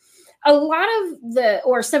 So a lot of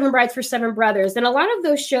or Seven Brides for Seven Brothers, and a lot of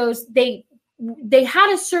those shows, they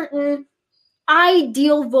had a certain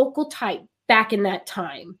ideal vocal type back in that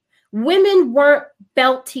time. Women weren't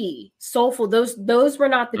belty, soulful. Those were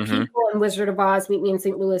not the people in Wizard of Oz, Meet Me in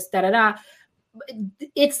St. Louis, da-da-da.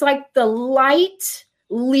 It's like the light,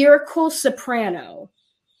 lyrical soprano.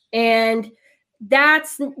 And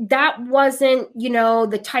that wasn't, you know,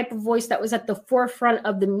 the type of voice that was at the forefront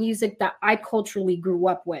of the music that I culturally grew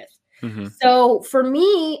up with. So for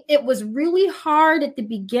me, it was really hard at the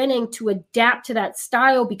beginning to adapt to that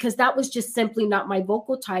style because that was just simply not my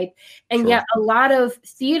vocal type. And yet a lot of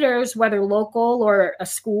theaters, whether local or a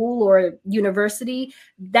school or university,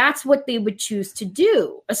 that's what they would choose to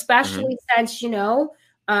do, especially since, you know,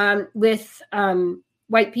 with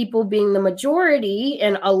white people being the majority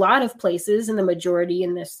in a lot of places and the majority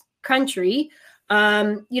in this country,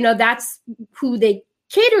 you know, that's who they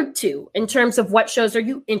catered to in terms of what shows are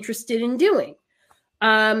you interested in doing.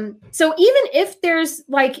 So even if there's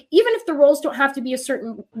like, even if the roles don't have to be a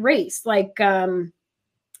certain race, like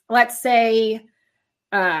let's say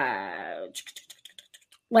Putnam,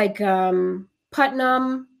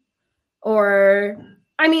 or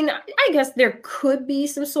I mean, I guess there could be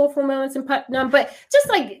some soulful moments in Putnam, but just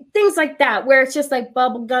like things like that, where it's just like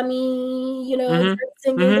bubblegummy, you know,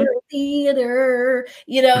 singing theater,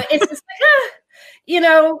 you know, it's just like, you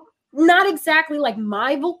know, not exactly like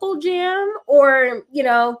my vocal jam, or, you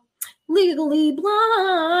know, Legally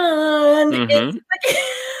Blonde. It's like,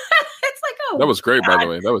 oh, that was great, God. By the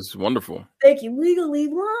way. That was wonderful. Thank you. Legally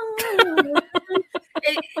Blonde.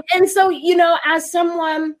 And so, you know, as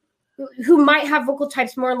someone who might have vocal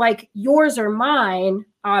types more like yours or mine,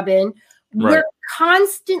 Aubin, we're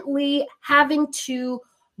constantly having to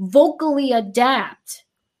vocally adapt.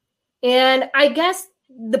 And I guess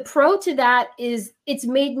the pro to that is it's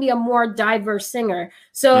made me a more diverse singer.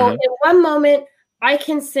 So in one moment, I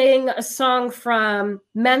can sing a song from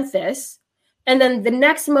Memphis, and then the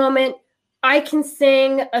next moment, I can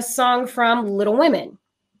sing a song from Little Women.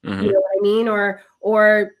 You know what I mean? Or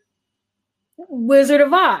Wizard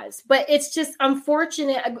of Oz. But it's just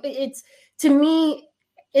unfortunate. It's, to me,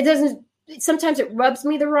 it doesn't, sometimes it rubs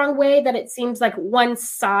me the wrong way that it seems like one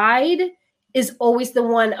side is always the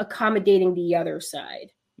one accommodating the other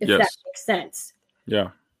side, if that makes sense. Yeah,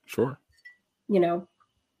 sure. You know,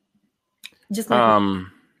 just like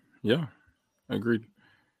yeah, agreed.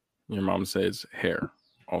 Your mom says hair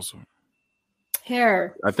also.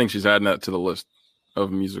 Hair. I think she's adding that to the list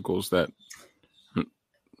of musicals that.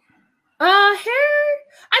 Hair.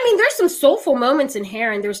 I mean, there's some soulful moments in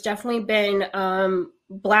Hair, and there's definitely been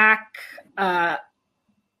Black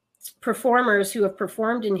performers who have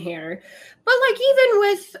performed in Hair, but like even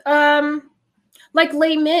with like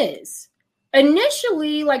Les Mis,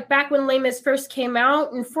 initially, like back when Les Mis first came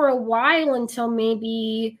out, and for a while until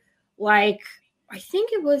maybe like I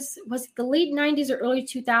think it was the late 90s or early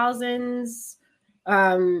 2000s,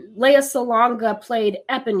 Lea Salonga played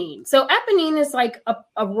Eponine. So Eponine is like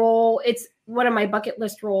a role. It's one of my bucket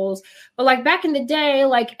list roles. But like back in the day,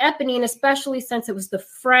 like Eponine, especially since it was the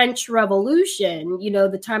French Revolution, you know,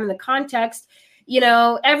 the time and the context, you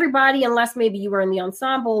know, everybody, unless maybe you were in the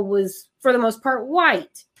ensemble, was for the most part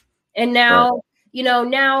white. And now, you know,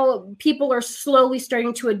 now people are slowly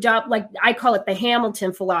starting to adopt, like I call it the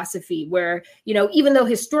Hamilton philosophy, where, you know, even though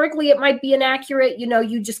historically it might be inaccurate, you know,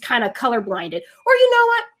 you just kind of colorblinded. Or you know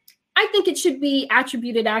what? I think it should be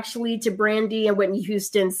attributed actually to Brandy and Whitney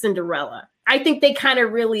Houston's Cinderella. I think they kind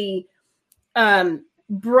of really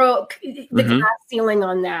broke the glass ceiling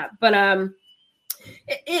on that. But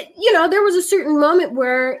it, you know, there was a certain moment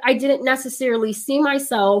where I didn't necessarily see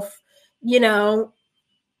myself, you know,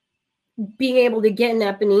 being able to get an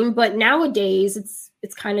Eponine, but nowadays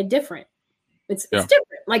it's kind of different. It's different.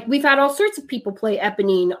 Like we've had all sorts of people play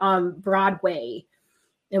Eponine on Broadway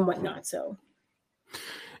and whatnot. So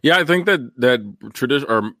yeah, I think that tradition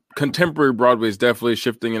or contemporary Broadway is definitely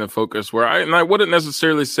shifting in a focus where I wouldn't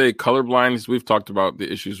necessarily say colorblind, because we've talked about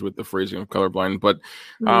the issues with the phrasing of colorblind, but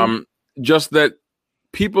just that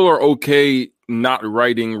people are okay not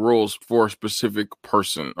writing roles for a specific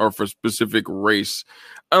person or for a specific race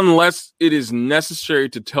unless it is necessary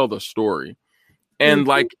to tell the story. And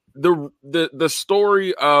like the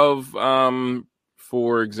story of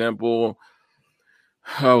for example,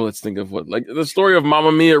 Oh, let's think of what, like, the story of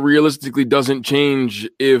Mamma Mia realistically doesn't change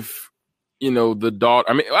if, the daughter.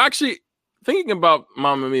 I mean, actually, thinking about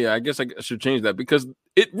Mamma Mia, I guess I should change that, because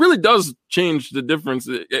it really does change the difference.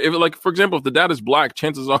 If, like, for example, if the dad is black,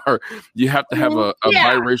 chances are you have to have a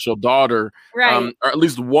biracial daughter, right? Or at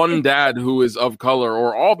least one dad who is of color,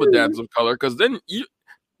 or all the dads of color, because then you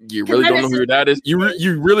really don't know who your dad is. You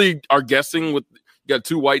really are guessing with, you got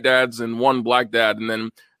two white dads and one black dad, and then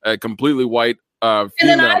a completely white female.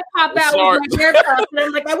 And then I pop out with my haircut, and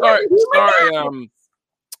I'm like,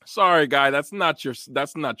 sorry, guy, that's not your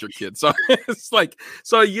kid. So it's like,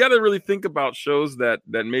 so you got to really think about shows that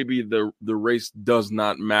maybe the race does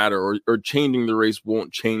not matter, or changing the race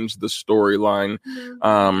won't change the storyline.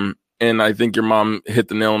 Mm-hmm. And I think your mom hit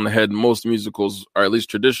the nail on the head. Most musicals, or at least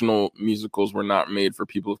traditional musicals, were not made for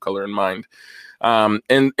people of color in mind.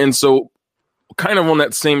 And so, kind of on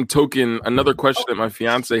that same token, another question that my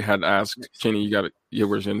fiance had asked, Cheney, you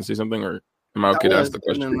were going to say something, or am I okay to ask the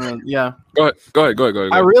question? Yeah. Go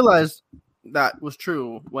ahead. I realized that was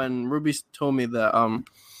true when Ruby told me that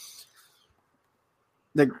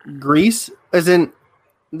the Grease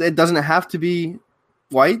it doesn't have to be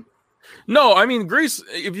white. No, I mean, Grease,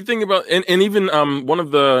 if you think about, and even one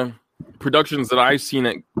of the productions that I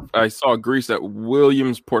saw Grease at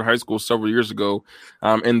Williamsport High School several years ago,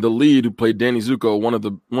 and the lead who played Danny Zuko, one of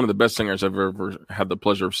the best singers I've ever had the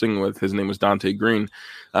pleasure of singing with, his name was Dante Green.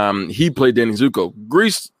 He played Danny Zuko.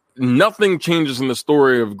 Grease, nothing changes in the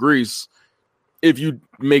story of Grease if you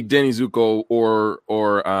make Danny Zuko or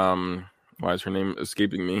why is her name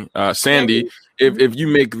escaping me? Sandy. If you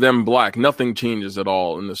make them black, nothing changes at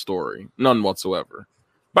all in the story, none whatsoever.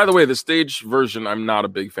 By the way, the stage version I'm not a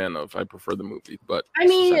big fan of. I prefer the movie, but I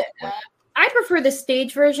mean, I prefer the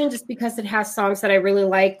stage version just because it has songs that I really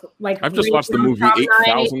like. Like, I've just watched the movie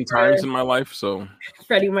 8,000 times in my life, so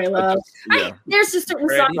Freddie, my love. There's just certain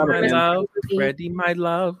songs. My love, Freddie, my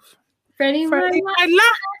love, Freddie, my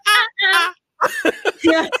love.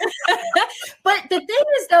 Yeah. But the thing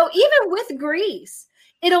is, though, even with Grease,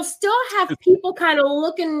 it'll still have people kind of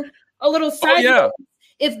looking a little sideways.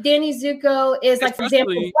 If Danny Zuko is, like, for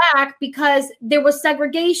example, black, because there was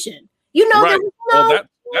segregation. There was that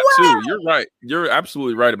too. You're right. You're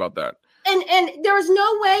absolutely right about that. And there was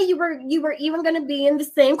no way you were even going to be in the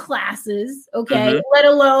same classes, okay? Mm-hmm. Let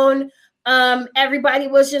alone everybody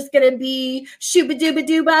was just going to be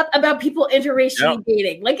shooba-dooba-dooba about people interracially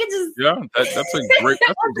dating. Like, it just that's a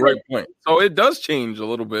great point. So it does change a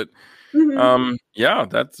little bit. Mm-hmm.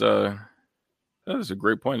 That is a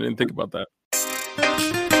great point. I didn't think about that.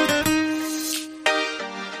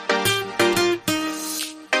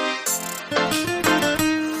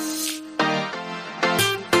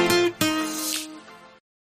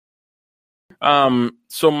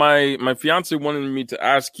 So my fiance wanted me to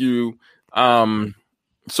ask you,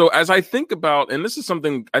 so as I think about, and this is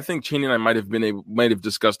something I think Cheney and I might have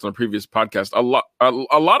discussed on a previous podcast,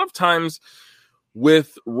 a lot of times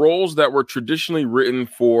with roles that were traditionally written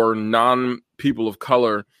for non-people of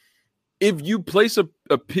color, if you place a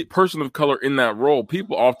person of color in that role,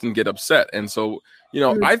 people often get upset. And so,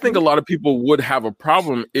 I think a lot of people would have a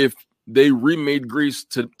problem if they remade Grease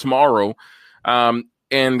tomorrow,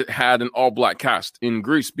 and had an all-black cast in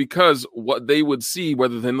Grease, because what they would see,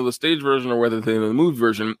 whether they know the stage version or whether they know the movie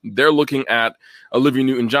version, they're looking at Olivia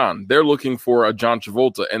Newton-John. They're looking for a John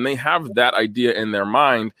Travolta, and they have that idea in their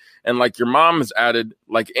mind. And like your mom has added,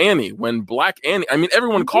 like Annie, when Black Annie, I mean,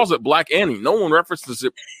 everyone calls it Black Annie. No one references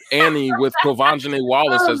it Annie with Quvenzhané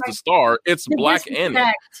Wallis as the star. It's Black Annie.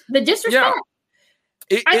 The disrespect.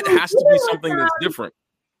 Yeah. It has to be something that's different.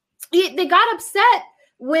 They got upset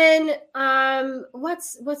when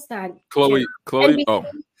what's that? Chloe. Oh,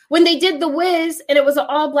 when they did The Wiz and it was an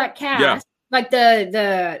all black cast, like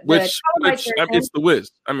the which it's The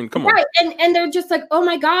Wiz. I mean, come on, right? And they're just like, oh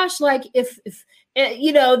my gosh, like if then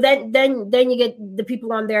you get the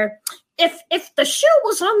people on there. If the shoe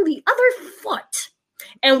was on the other foot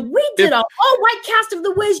and we did an all white cast of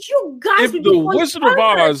The Wiz, you guys would be the Wizard of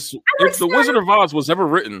Oz. If the Wizard of Oz was ever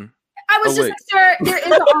written. I was like, sir, there is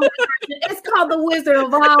an version. It's called The Wizard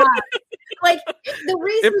of Oz. Like, the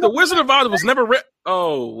reason if the Wizard of Oz was never written,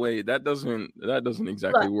 that doesn't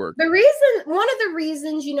exactly work. One of the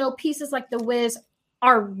reasons, pieces like The Wiz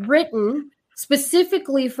are written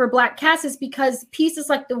specifically for black casts is because pieces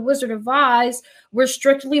like The Wizard of Oz were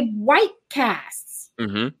strictly white casts,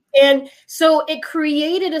 and so it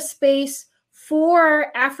created a space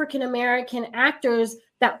for African American actors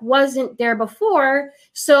that wasn't there before.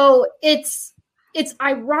 So it's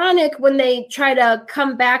ironic when they try to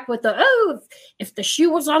come back with if the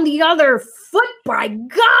shoe was on the other foot, by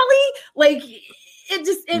golly, like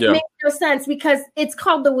it makes no sense because it's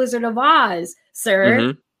called The Wizard of Oz, sir.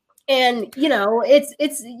 Mm-hmm. And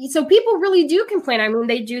it's so people really do complain. I mean,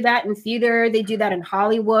 they do that in theater, they do that in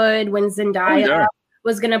Hollywood when Zendaya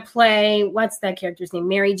was gonna play what's that character's name?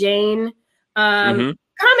 Mary Jane.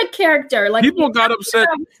 Comic character. Like people got upset.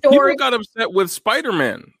 People got upset with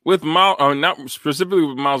Spider-Man, with Miles, not specifically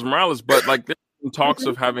with Miles Morales, but like there's been talks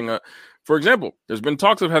of having for example, there's been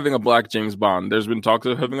talks of having a black James Bond. There's been talks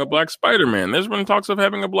of having a black Spider-Man. There's been talks of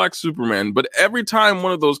having a black Superman. But every time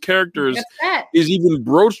one of those characters is even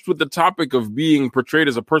broached with the topic of being portrayed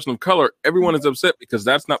as a person of color, everyone is upset because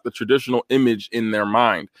that's not the traditional image in their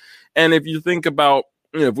mind. And if you think about,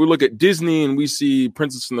 if we look at Disney and we see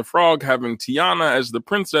Princess and the Frog having Tiana as the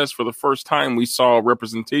princess for the first time, we saw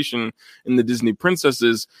representation in the Disney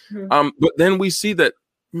princesses. But then we see that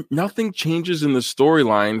nothing changes in the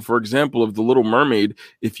storyline, for example, of The Little Mermaid,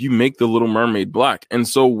 if you make The Little Mermaid black. And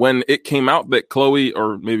so when it came out that Chloe,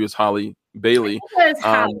 or maybe it's Halle Bailey,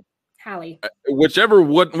 Halle,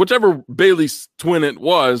 whichever Bailey's twin it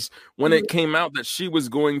was, when it came out that she was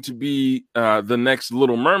going to be the next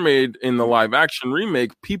Little Mermaid in the live action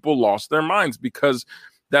remake, people lost their minds because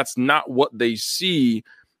that's not what they see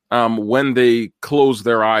when they close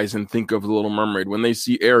their eyes and think of The Little Mermaid. When they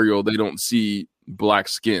see Ariel, they don't see black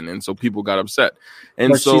skin, and so people got upset.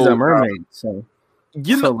 And so she's a mermaid, so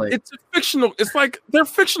it's a fictional. It's like they're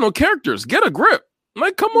fictional characters. Get a grip.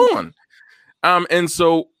 Like, come on. And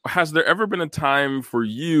so, has there ever been a time for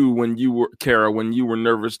you when you were Kara, when you were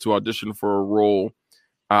nervous to audition for a role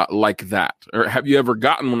like that, or have you ever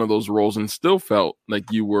gotten one of those roles and still felt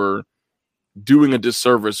like you were doing a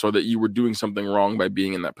disservice or that you were doing something wrong by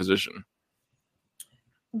being in that position?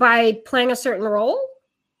 By playing a certain role?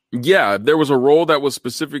 Yeah, there was a role that was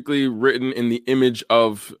specifically written in the image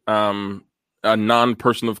of a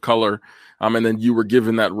non-person of color, and then you were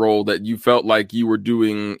given that role that you felt like you were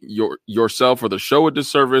doing yourself or the show a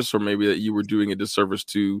disservice, or maybe that you were doing a disservice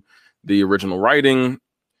to the original writing,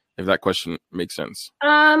 if that question makes sense.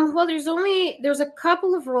 Well, there's a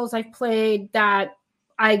couple of roles I've played that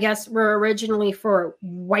I guess were originally for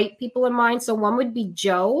white people in mind. So one would be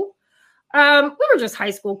Joe. We were just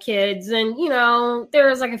high school kids, and there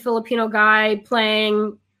was like a Filipino guy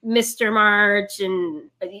playing Mr. March, and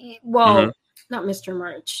not Mr.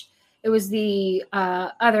 March. It was the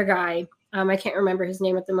other guy. I can't remember his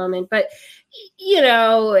name at the moment, but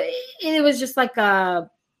it was just like that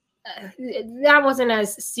wasn't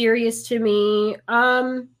as serious to me.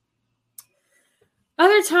 Other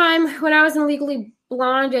time when I was in Legally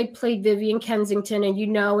Blonde, I played Vivian Kensington, and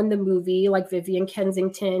in the movie, like Vivian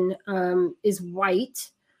Kensington is white.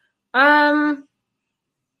 I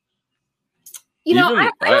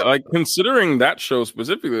like considering that show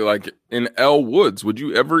specifically, like in Elle Woods, would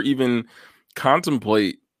you ever even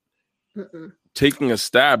contemplate taking a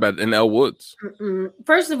stab at an Elle Woods?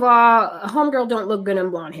 First of all, homegirl don't look good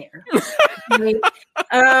in blonde hair.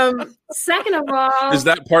 Second of all, is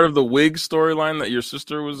that part of the wig storyline that your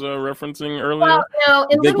sister was referencing earlier? Well, no,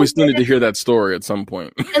 I think we still need to hear that story at some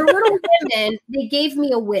point. In Little Women, they gave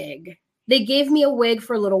me a wig. They gave me a wig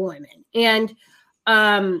for Little Women, and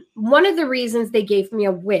one of the reasons they gave me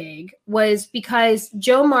a wig was because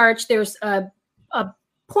Jo March, there's a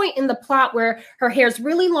point in the plot where her hair's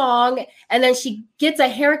really long and then she gets a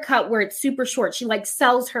haircut where it's super short. She like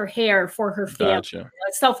sells her hair for her family. Gotcha.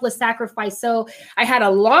 Selfless sacrifice. So I had a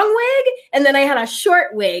long wig and then I had a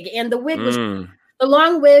short wig, and the wig was the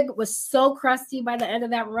long wig was so crusty by the end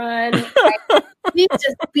of that run. We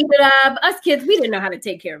just beat it up. Us kids, we didn't know how to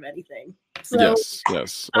take care of anything. So,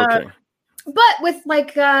 yes. Okay. But with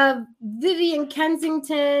like Vivian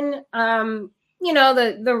Kensington, the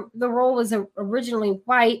role was originally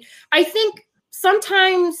white. I think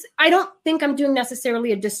sometimes I don't think I'm doing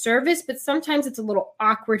necessarily a disservice, but sometimes it's a little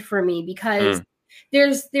awkward for me because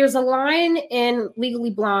there's a line in Legally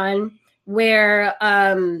Blonde where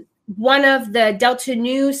one of the Delta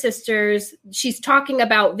Nu sisters, she's talking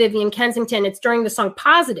about Vivian Kensington. It's during the song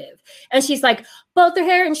Positive. And she's like, both her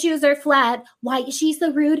hair and shoes are flat. Why is she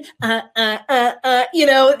so rude?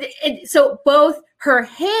 So both her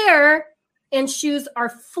hair and shoes are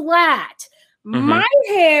flat. My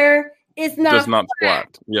hair is not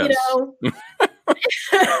flat. Yes.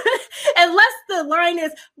 Unless the line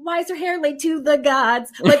is, why is her hair laid to the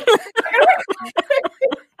gods? Like,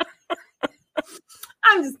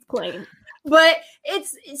 I'm just playing. But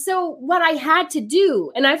it's so what I had to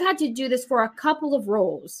do, and I've had to do this for a couple of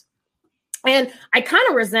roles, and I kind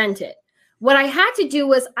of resent it. What I had to do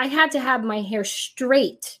was I had to have my hair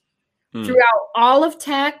straight throughout all of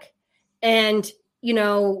tech and,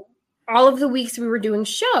 all of the weeks we were doing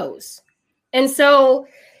shows. And so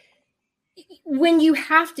when you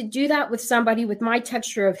have to do that with somebody with my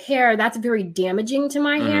texture of hair, that's very damaging to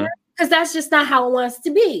my hair, because that's just not how it wants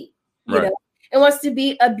to be. You know, it wants to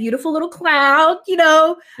be a beautiful little cloud, you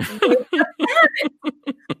know.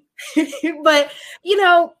 But, you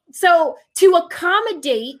know, so to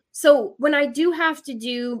accommodate, so when I do have to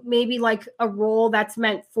do maybe like a role that's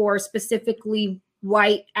meant for specifically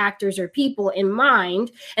white actors or people in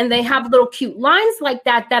mind, and they have little cute lines like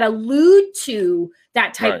that that allude to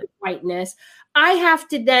that type of whiteness, I have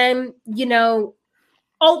to then, you know,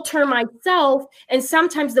 alter myself. And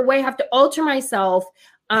sometimes the way I have to alter myself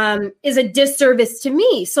is a disservice to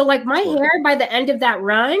me. So like my hair by the end of that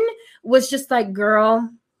run was just like, girl,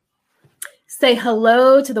 say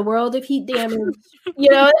hello to the world of heat damage,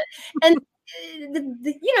 you know. And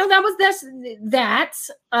you know, that was that.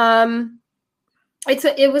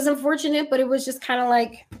 It was unfortunate, but it was just kind of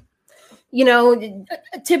like, you know,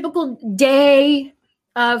 a typical day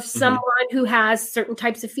of someone who has certain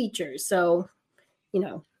types of features. So, you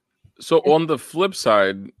know. So on the flip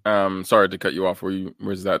side, sorry to cut you off. Were you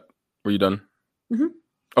done?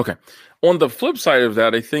 Okay. On the flip side of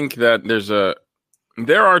that, I think that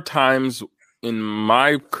there are times in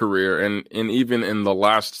my career and even in the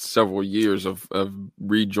last several years of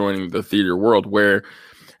rejoining the theater world where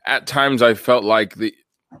at times I felt like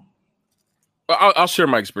I'll share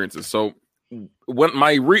my experiences. So when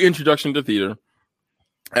my reintroduction to theater,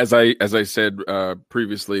 as I said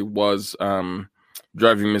previously, was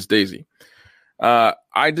Driving Miss Daisy.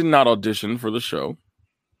 I did not audition for the show,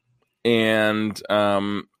 and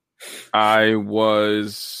I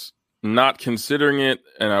was not considering it,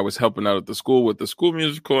 and I was helping out at the school with the school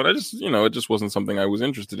musical, and I just, you know, it just wasn't something I was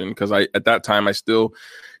interested in, because at that time I still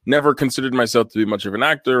never considered myself to be much of an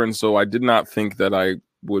actor, and so I did not think that I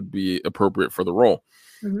would be appropriate for the role.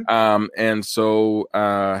 And so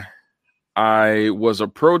I was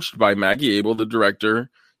approached by Maggie Abel, the director,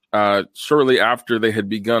 shortly after they had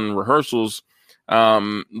begun rehearsals,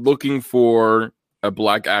 looking for a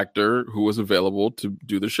Black actor who was available to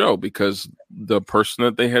do the show, because the person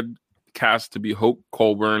that they had cast to be Hope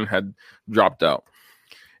Colburn had dropped out.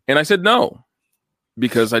 And I said no,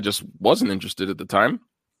 because I just wasn't interested at the time.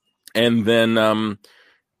 And then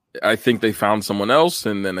I think they found someone else,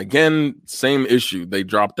 and then again, same issue, they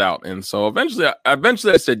dropped out. And so eventually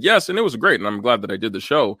I said yes, and it was great, and I'm glad that I did the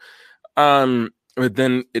show. But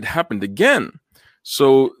then it happened again.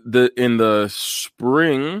 So in the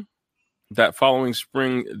spring, that following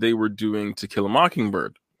spring, they were doing To Kill a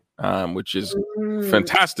Mockingbird, which is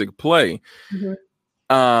fantastic play.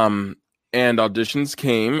 And auditions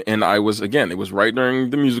came, and it was right during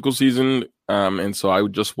the musical season. And so I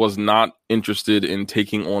just was not interested in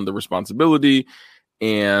taking on the responsibility.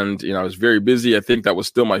 And, you know, I was very busy. I think that was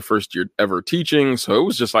still my first year ever teaching. So it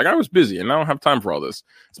was just like, I was busy and I don't have time for all this.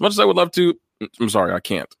 As much as I would love to, I'm sorry, I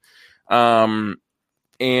can't.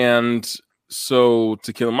 And so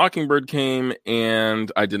To Kill a Mockingbird came,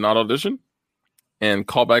 and I did not audition. And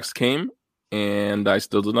callbacks came, and I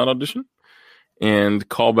still did not audition. And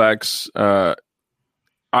callbacks,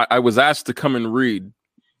 I was asked to come and read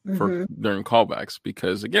during callbacks,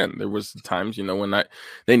 because again, there was times, you know, when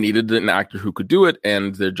they needed an actor who could do it,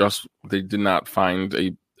 and they did not find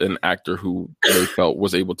an actor who they felt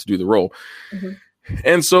was able to do the role.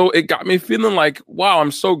 And so it got me feeling like, wow,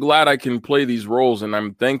 I'm so glad I can play these roles, and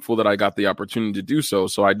I'm thankful that I got the opportunity to do so.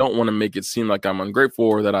 So I don't want to make it seem like I'm ungrateful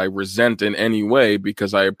or that I resent in any way,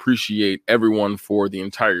 because I appreciate everyone for the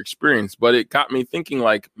entire experience. But it got me thinking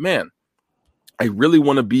like, man, I really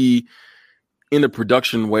want to be in a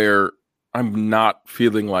production where I'm not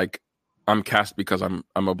feeling like I'm cast because I'm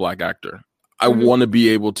a Black actor. I want to be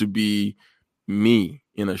able to be me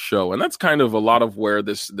in a show. And that's kind of a lot of where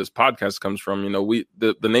this podcast comes from. You know,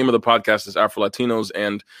 the name of the podcast is Afro Latinos,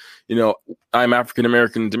 and, you know, I'm African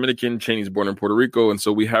American Dominican, Cheney's born in Puerto Rico. And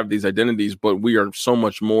so we have these identities, but we are so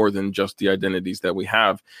much more than just the identities that we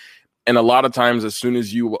have. And a lot of times, as soon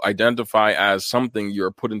as you identify as something, you're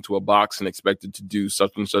put into a box and expected to do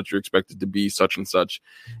such and such. You're expected to be such and such.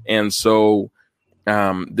 And so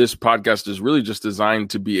this podcast is really just designed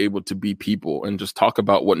to be able to be people and just talk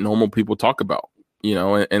about what normal people talk about, you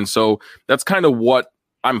know. And so that's kind of what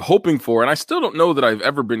I'm hoping for. And I still don't know that I've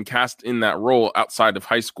ever been cast in that role outside of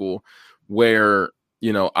high school where,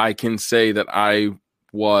 you know, I can say that I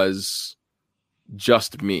was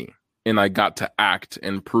just me and I got to act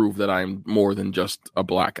and prove that I'm more than just a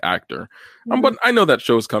Black actor. But I know that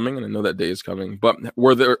show is coming, and I know that day is coming. But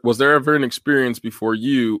was there ever an experience before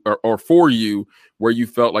you or for you where you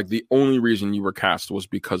felt like the only reason you were cast was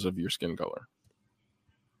because of your skin color?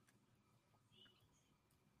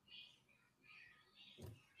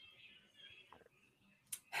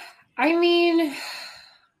 I mean,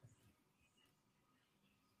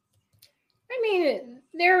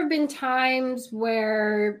 there have been times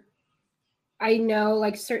where I know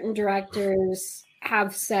like certain directors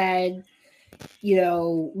have said,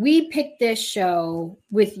 we picked this show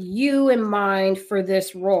with you in mind for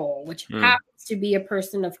this role, which happens to be a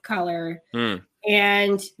person of color.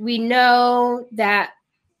 And we know that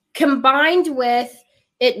combined with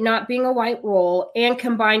it not being a white role and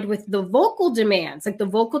combined with the vocal demands, like the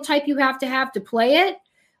vocal type you have to play it,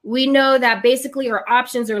 we know that basically our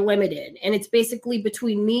options are limited. And it's basically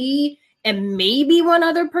between me and maybe one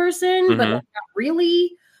other person, but not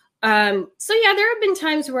really. So yeah, there have been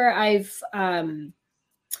times where I've kind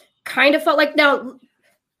of felt like, now,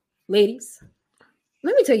 ladies,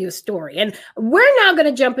 let me tell you a story. And we're now going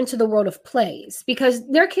to jump into the world of plays, because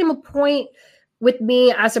there came a point with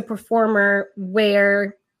me as a performer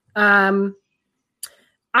where I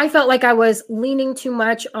felt like I was leaning too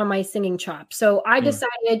much on my singing chops. So I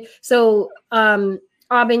decided, Aubin,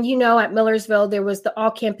 at Millersville, there was the all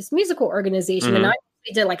campus musical organization, and I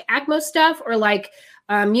did like ACMO stuff or like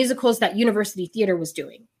musicals that University Theater was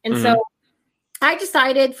doing. And so I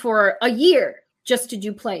decided for a year just to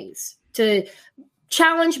do plays, to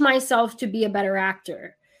challenge myself to be a better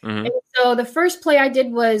actor. And so the first play I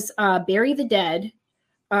did was Bury the Dead,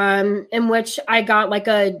 in which I got like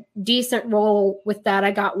a decent role with that. I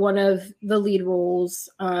got one of the lead roles,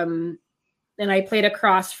 and I played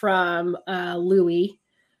across from Louis,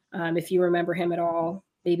 if you remember him at all.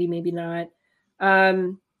 Maybe not.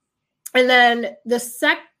 And then the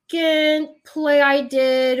second play I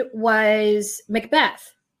did was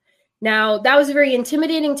Macbeth. Now, that was very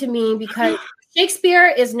intimidating to me because Shakespeare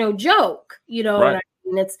is no joke, Right.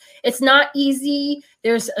 And it's not easy.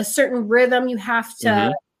 There's a certain rhythm you have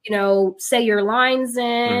to, say your lines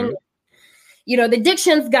in. The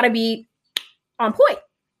diction's got to be on point.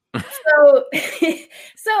 So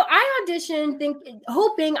I auditioned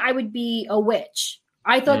hoping I would be a witch.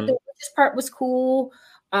 I thought the witch's part was cool.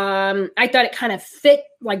 I thought it kind of fit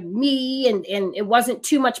like me, and it wasn't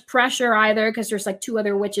too much pressure either, because there's like two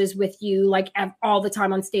other witches with you like all the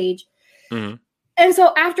time on stage. And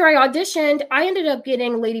so after I auditioned, I ended up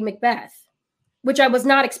getting Lady Macbeth, which I was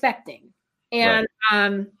not expecting. And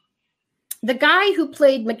the guy who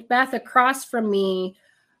played Macbeth across from me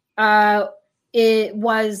is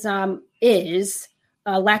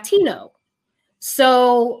Latino.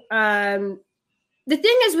 So the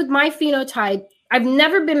thing is, with my phenotype, I've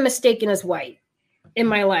never been mistaken as white in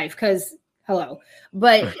my life, because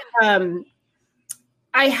but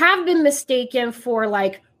I have been mistaken for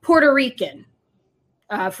like Puerto Rican.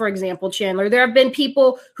 For example, Chandler, there have been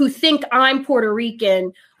people who think I'm Puerto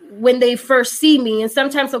Rican when they first see me, and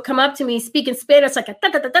sometimes they'll come up to me speaking Spanish like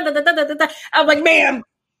I'm like, ma'am,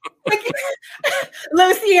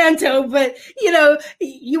 lo siento, but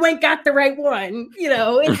you ain't got the right one.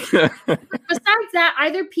 Besides that,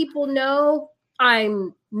 either people know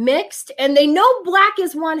I'm mixed and they know black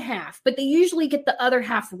is one half, but they usually get the other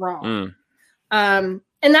half wrong.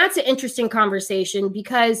 And that's an interesting conversation,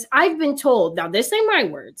 because I've been told, now this ain't my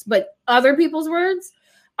words, but other people's words,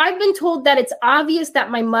 I've been told that it's obvious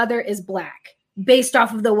that my mother is black based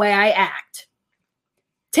off of the way I act.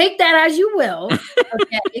 Take that as you will,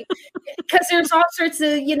 okay? Because there's all sorts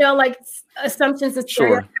of, like assumptions and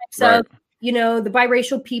stereotypes of, the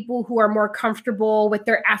biracial people who are more comfortable with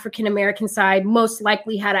their African-American side most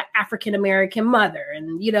likely had an African-American mother.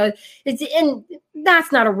 And, and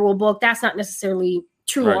that's not a rule book. That's not necessarily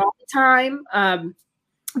true all the time.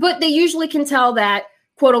 But they usually can tell that,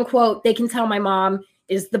 quote unquote, they can tell my mom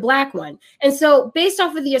is the black one. And so based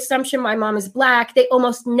off of the assumption my mom is black, they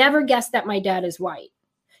almost never guess that my dad is white,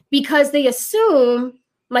 because they assume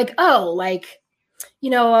like, a white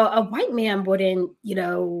man wouldn't,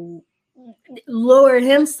 lower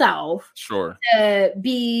himself to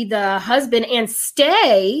be the husband and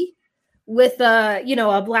stay with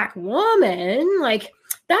a black woman. Like,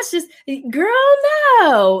 that's just, girl,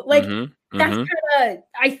 no. Like, that's kind of,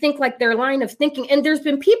 I think, like their line of thinking. And there's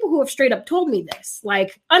been people who have straight up told me this,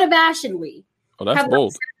 like unabashedly. Oh, that's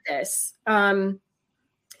bold. This. And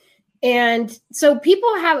so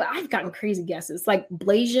I've gotten crazy guesses, like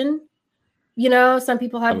Blasian, some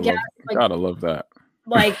people have guessed. Like, gotta love that.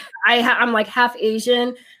 Like I'm like half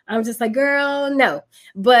Asian. I'm just like, girl, no.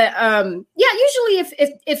 But usually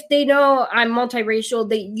if they know I'm multiracial,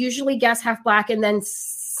 they usually guess half black and then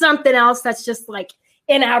something else that's just like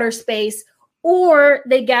in outer space, or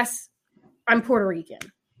they guess I'm Puerto Rican.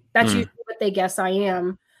 That's usually what they guess I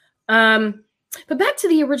am. But back to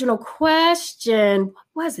the original question,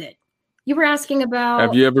 what was it? You were asking about.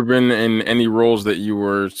 Have you ever been in any roles that you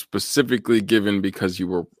were specifically given because you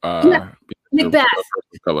were Macbeth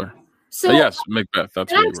color? So yes, Macbeth.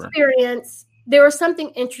 That's what you were. Experience. There was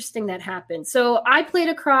something interesting that happened. So I played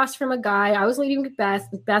across from a guy. I was leading Macbeth.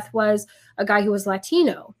 Macbeth was a guy who was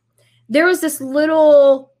Latino. There was this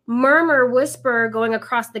little murmur, whisper going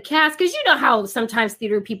across the cast, because you know how sometimes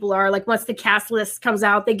theater people are. Like once the cast list comes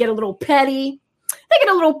out, they get a little petty.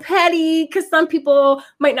 Because some people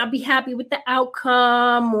might not be happy with the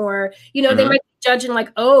outcome, or they might be judging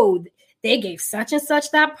like, oh, they gave such and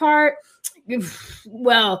such that part.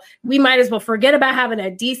 Well, we might as well forget about having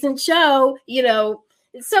a decent show,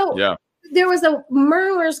 So yeah. There was a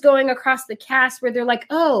murmurs going across the cast where they're like,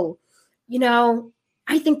 oh,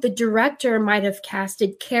 I think the director might have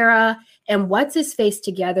casted Kara and what's his face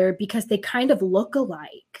together because they kind of look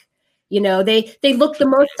alike. They look the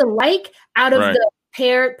most alike out of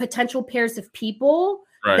the potential pairs of people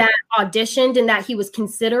that auditioned and that he was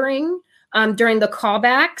considering during the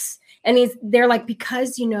callbacks. And they're like,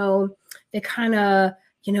 because, they kind of,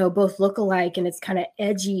 both look alike, and it's kind of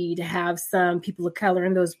edgy to have some people of color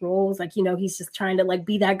in those roles. Like, he's just trying to like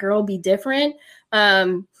be that girl, be different.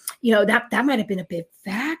 That might have been a big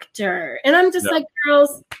factor. And I'm just like,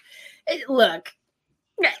 girls, look,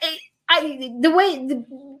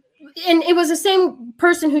 and it was the same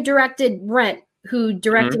person who directed Rent, who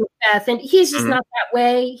directed Macbeth, and he's just not that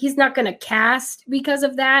way. He's not going to cast because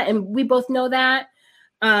of that, and we both know that.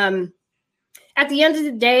 At the end of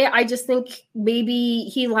the day, I just think maybe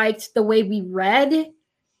he liked the way we read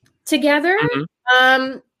together.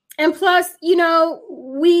 And plus,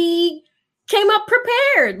 we came up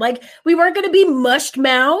prepared. Like we weren't going to be mushed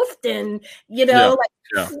mouthed and,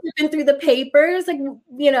 flipping through the papers. Like,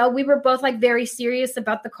 we were both like very serious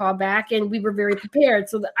about the callback, and we were very prepared.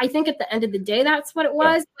 So I think at the end of the day, that's what it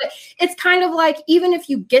was. But it's kind of like, even if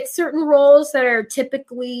you get certain roles that are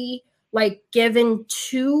typically like given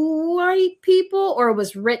to white people or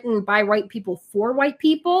was written by white people for white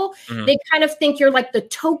people, they kind of think you're like the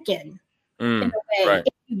token in a way. Right.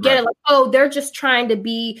 If you get it like, oh, they're just trying to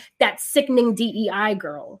be that sickening DEI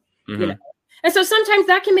girl, And so sometimes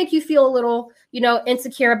that can make you feel a little,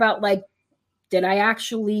 insecure about like, did I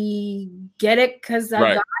actually get it because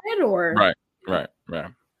I got it, or right.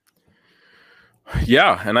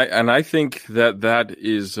 Yeah, and I think that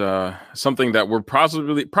is something that we're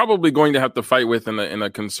probably going to have to fight with, and a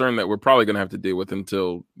concern that we're probably going to have to deal with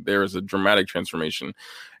until there is a dramatic transformation.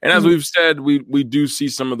 And as we've said, we do see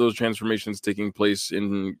some of those transformations taking place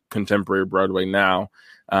in contemporary Broadway now.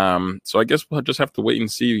 So I guess we'll just have to wait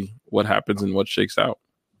and see what happens and what shakes out.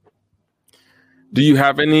 Do you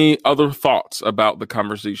have any other thoughts about the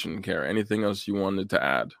conversation, Kara? Anything else you wanted to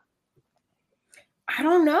add? I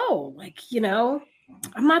don't know. Like,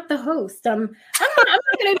 I'm not the host. I'm not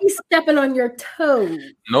going to be stepping on your toes.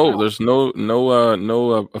 No, there's no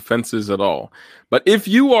offenses at all. But if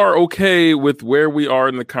you are okay with where we are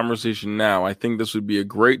in the conversation now, I think this would be a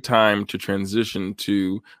great time to transition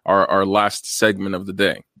to our last segment of the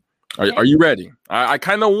day. Are you ready? I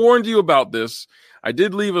kind of warned you about this. I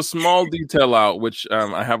did leave a small detail out, which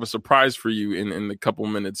I have a surprise for you in a couple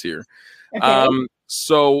minutes here. Okay.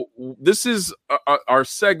 So this is our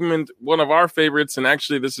segment, one of our favorites, and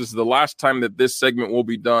actually this is the last time that this segment will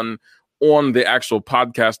be done on the actual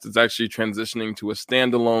podcast. It's actually transitioning to a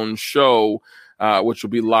standalone show, which will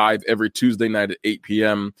be live every Tuesday night at 8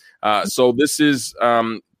 p.m. So this is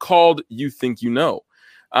called You Think You Know.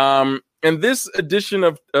 And this edition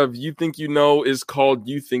of You Think You Know is called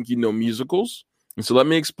You Think You Know Musicals. And so let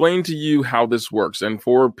me explain to you how this works. And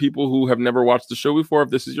for people who have never watched the show before, if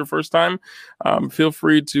this is your first time, feel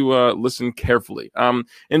free to listen carefully.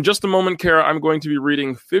 In just a moment, Kara, I'm going to be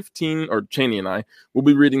reading Cheney and I will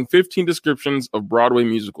be reading 15 descriptions of Broadway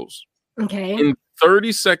musicals. Okay. In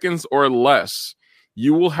 30 seconds or less,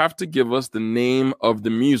 you will have to give us the name of the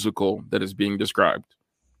musical that is being described.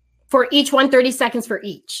 For each one, 30 seconds for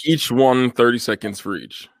each. Each one, 30 seconds for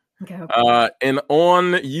each. Okay. And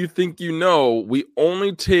on You Think You Know, we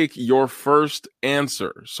only take your first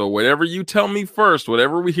answer. So whatever you tell me first,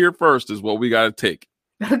 whatever we hear first is what we got to take.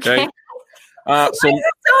 Okay. So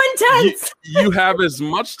intense. You have as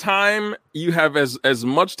much time. You have as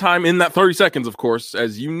much time in that 30 seconds, of course,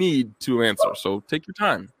 as you need to answer. So take your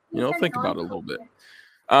time. Think about it a little bit.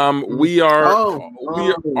 Our goal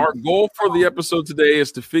for the episode today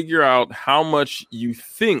is to figure out how much you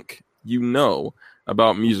think you know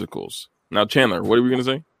about musicals. Now, Chandler, what are we going to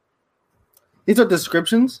say? These are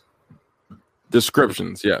descriptions?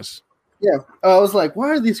 Descriptions, yes. Yeah. I was like, why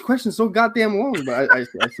are these questions so goddamn long? But I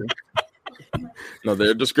see. No,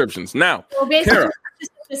 they're descriptions. Now, well, basically, Kara,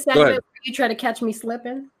 just a segment where you try to catch me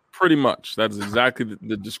slipping. Pretty much. That's exactly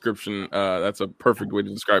the description. That's a perfect way to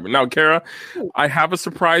describe it. Now, Kara, I have a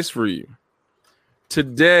surprise for you.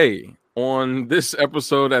 Today, on this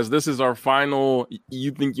episode, as this is our final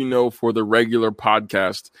You Think You Know for the regular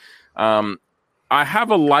podcast, I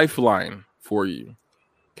have a lifeline for you.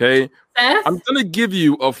 Okay? Seth? I'm going to give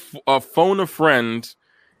you a phone a friend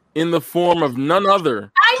in the form of none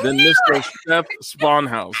other than Mr. Seth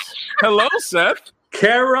Spawnhouse. Hello, Seth.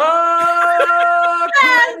 Kara!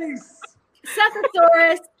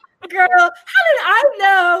 Sethosaurus, girl, how did I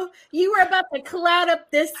know you were about to cloud up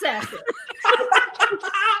this session?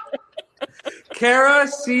 Kara,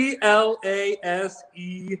 C-L-A-S-E,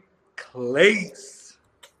 Clace.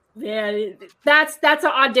 Yeah, that's an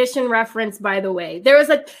audition reference, by the way.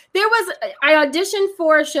 I auditioned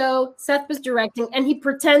for a show Seth was directing, and he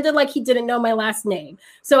pretended like he didn't know my last name.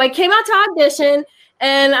 So I came out to audition,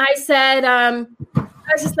 and I said, I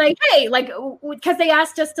was just like, hey, like, because they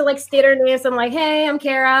asked us to like state our names. I'm like, hey, I'm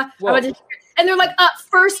Kara. And they're like,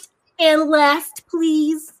 first and last,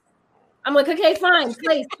 please. I'm like, okay, fine.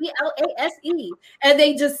 Clace, C-L-A-S-E. And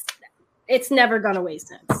they just, it's never gone away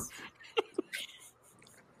since.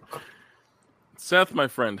 Seth, my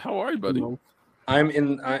friend, how are you, buddy?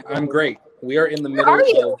 I'm great. We are in the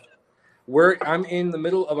middle. I'm in the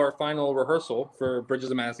middle of our final rehearsal for Bridges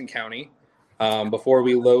of Madison County. Before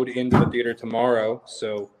we load into the theater tomorrow.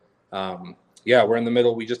 So, we're in the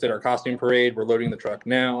middle. We just did our costume parade. We're loading the truck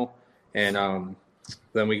now. And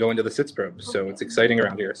then we go into the Sitz Probe. So it's exciting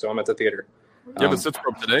around here. So I'm at the theater. You have the Sitz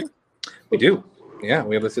Probe today? We do. Yeah,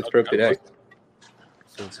 we have the Sitz Probe today.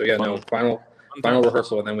 So final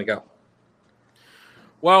rehearsal, and then we go.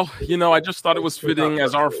 Well, I just thought it was fitting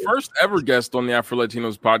as our first ever guest on the Afro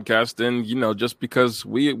Latinos podcast, and just because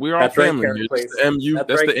we're all family here, that's the MU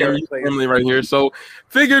family right here. So,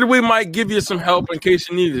 figured we might give you some help in case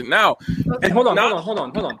you need it. Now, and hold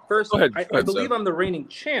on. First, go ahead, I believe I'm the reigning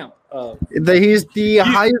champ. He's the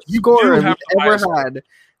highest scorer we've ever had.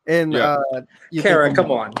 And Kara,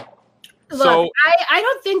 come on. Look, I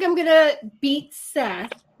don't think I'm gonna beat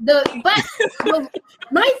Seth. My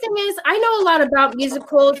thing is, I know a lot about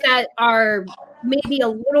musicals that are maybe a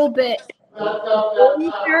little bit older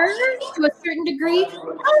to a certain degree.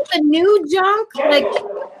 The new junk, like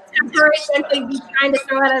temporary, they'd be trying to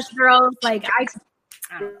throw at us girls. Like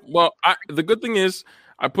the good thing is,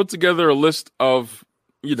 I put together a list of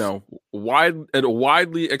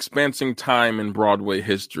widely expansing time in Broadway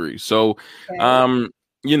history. So,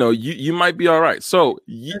 you might be all right. So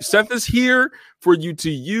Seth is here for you to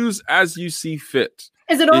use as you see fit.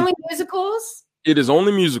 Is it only musicals? It is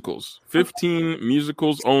only musicals. 15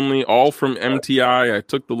 musicals only, all from MTI. I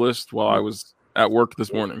took the list while I was at work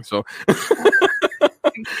this morning. So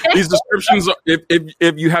these descriptions,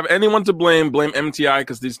 if you have anyone to blame MTI,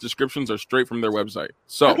 because these descriptions are straight from their website.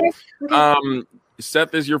 So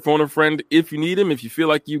Seth is your phone a friend. If you need him, if you feel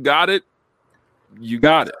like you got it, you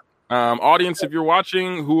got it. Audience, if you're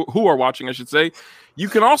watching, who are watching, I should say, you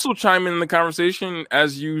can also chime in the conversation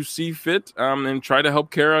as you see fit, and try to help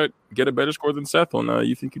Kara get a better score than Seth on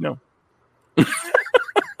You Think You Know.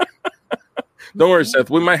 Don't worry, Seth.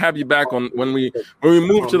 We might have you back on when we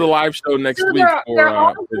move to the live show next week. There are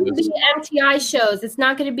all going to be MTI shows. It's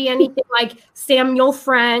not going to be anything like Samuel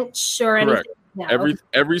French or anything. No.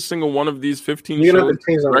 Every single one of these 15 shows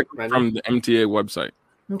directly from the MTA website.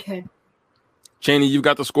 Okay. Cheney, you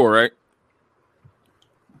got the score, right?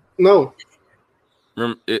 No.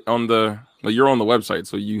 You're on the website,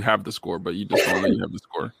 so you have the score, but you just don't know you have the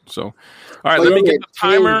score. So, all right, let me get the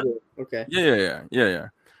timer. Okay. Yeah.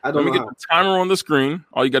 Let me get the timer on the screen.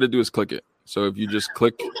 All you got to do is click it. So if you just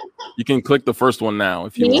click, you can click the first one now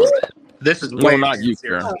if you want. This is not you,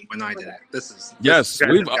 Karen. When I did it.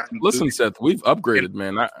 Listen, Seth, we've upgraded,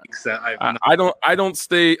 man. I don't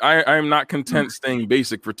stay. I am not content staying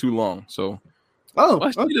basic for too long. So.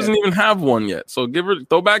 She doesn't even have one yet. So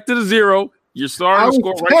throw back to the 0. Your starting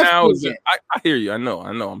score right now is. I hear you. I know.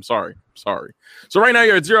 I'm sorry. So right now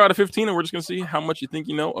you're at 0 out of 15, and we're just gonna see how much you think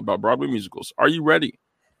you know about Broadway musicals. Are you ready?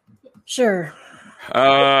 Sure.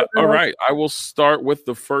 All right. I will start with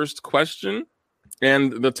the first question,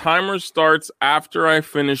 and the timer starts after I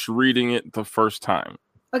finish reading it the first time.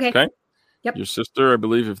 Okay. Yep. Your sister, I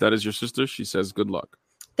believe, if that is your sister, she says good luck.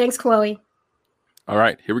 Thanks, Chloe. All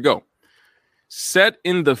right. Here we go. Set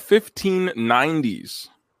in the 1590s,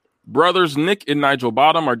 brothers Nick and Nigel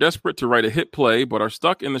Bottom are desperate to write a hit play, but are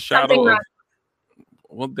stuck in the shadow of...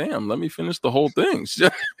 Well, damn, let me finish the whole thing.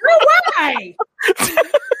 Why?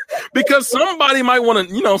 Because because somebody might want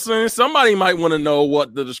to, somebody might want to know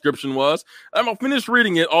what the description was. I'm gonna finish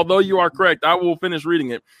reading it. Although you are correct, I will finish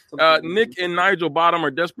reading it. Nick and Nigel Bottom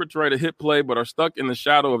are desperate to write a hit play, but are stuck in the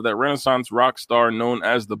shadow of that Renaissance rock star known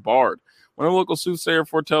as the Bard. When a local soothsayer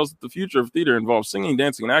foretells that the future of theater involves singing,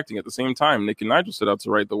 dancing, and acting at the same time, Nick and Nigel set out to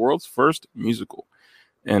write the world's first musical.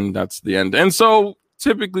 And that's the end. And so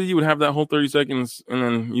typically you would have that whole 30 seconds and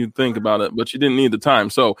then you'd think about it, but you didn't need the time.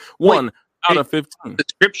 So out of 15.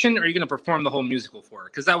 Description, or are you going to perform the whole musical for her?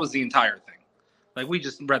 Because that was the entire thing. Like, we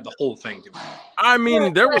just read the whole thing to her. I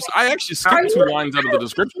mean, I actually skipped 2 lines out of the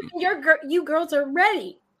description. You girls are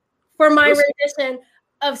ready for my rendition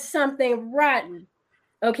of Something Rotten.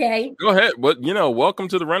 Okay. Go ahead. But welcome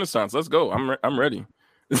to the Renaissance. Let's go. I'm ready.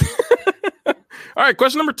 All right.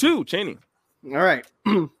 Question number 2, Cheney. All right.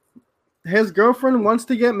 His girlfriend wants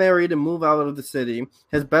to get married and move out of the city.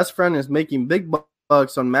 His best friend is making big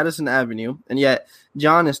bucks on Madison Avenue, and yet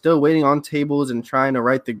John is still waiting on tables and trying to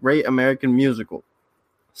write the great American musical.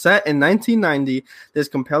 Set in 1990, this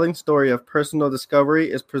compelling story of personal discovery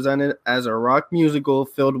is presented as a rock musical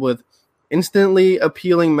filled with instantly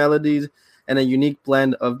appealing melodies and a unique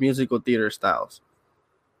blend of musical theater styles.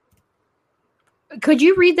 Could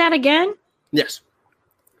you read that again? Yes.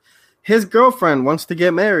 His girlfriend wants to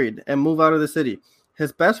get married and move out of the city.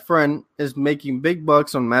 His best friend is making big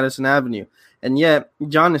bucks on Madison Avenue, and yet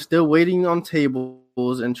John is still waiting on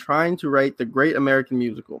tables and trying to write the great American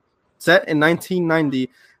musical. Set in 1990,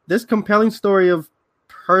 this compelling story of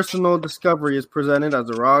personal discovery is presented as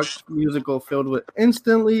a rock musical filled with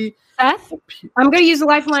instantly... Seth? I'm going to use a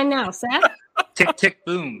lifeline now. Seth? Tick, tick,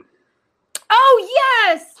 boom. Oh,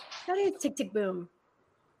 yes! That is Tick, tick, boom.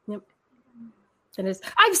 Yep. That is.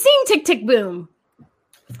 I've seen Tick, tick, boom.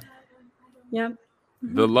 Yep.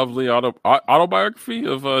 The lovely autobiography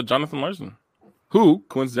of Jonathan Larson, who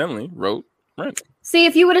coincidentally wrote Rent. See,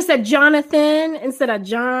 if you would have said Jonathan instead of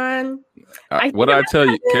John. What did I tell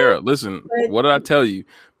you, Kara? Listen, what did I tell you?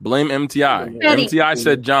 Blame MTI. Eddie. MTI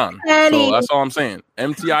said John. Eddie. So that's all I'm saying.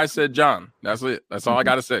 MTI said John. That's it. That's all I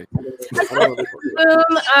got to say. Prima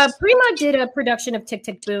did a production of Tick,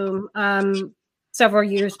 Tick, Boom several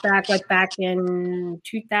years back, like back in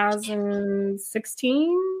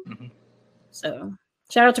 2016. Mm-hmm. So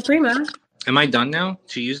shout out to Prima. Am I done now?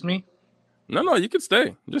 She used me? No, you can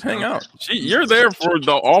stay. Just hang out. You're there for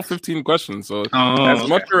all 15 questions, so as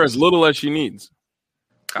much or as little as she needs.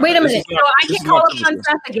 Wait a minute. So I can call upon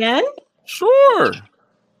Seth again? Sure.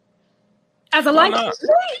 As a light.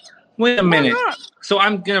 Wait a minute. So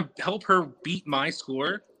I'm going to help her beat my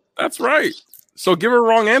score? That's right. So give her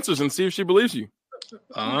wrong answers and see if she believes you.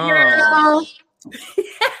 Oh.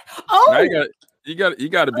 Oh. Now you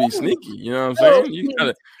got to be sneaky. You know what I'm saying? You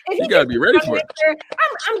got to be ready for it.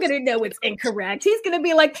 I'm gonna know it's incorrect. He's gonna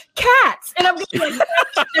be like cats, and I'm gonna be like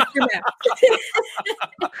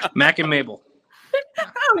Mac and Mabel.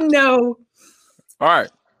 Oh no! All right,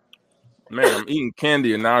 man. I'm eating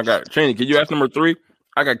candy, and now I got Cheney. Can you ask number 3?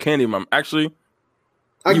 I got candy, Mom. Actually,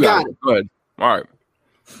 I got it. Go ahead. All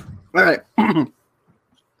right.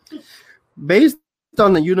 Based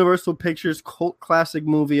on the Universal Pictures cult classic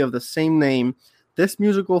movie of the same name, this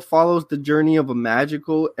musical follows the journey of a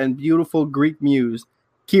magical and beautiful Greek muse,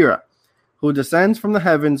 Kira, who descends from the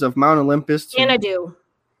heavens of Mount Olympus to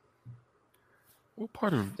what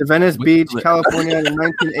part of Venice Beach, California in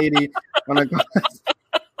 1980 on a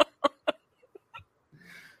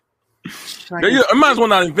I might as well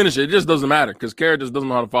not even finish it. It just doesn't matter because Kara just doesn't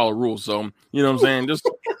know how to follow rules. So, you know what I'm saying? Just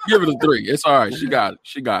give it a 3. It's all right. She got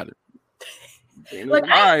it. Look, all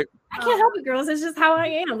right. I can't help it, girls. It's just how I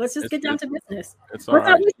am. Let's just get down to business. It's Let's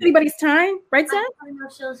not waste anybody's time, right, Seth?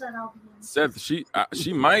 Seth,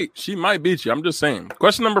 she might beat you. I'm just saying.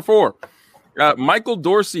 Question number 4. Michael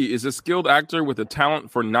Dorsey is a skilled actor with a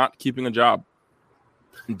talent for not keeping a job.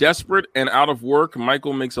 Desperate and out of work,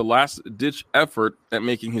 Michael makes a last-ditch effort at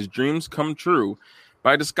making his dreams come true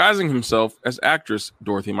by disguising himself as actress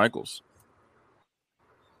Dorothy Michaels.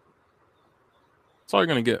 That's all you're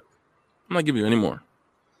going to get. I'm not giving you any more.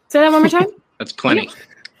 Say that one more time. That's plenty.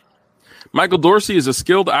 Michael Dorsey is a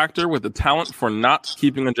skilled actor with a talent for not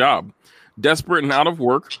keeping a job. Desperate and out of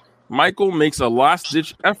work, Michael makes a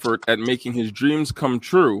last-ditch effort at making his dreams come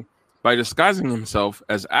true by disguising himself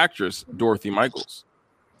as actress Dorothy Michaels.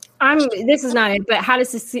 This is not it, but how to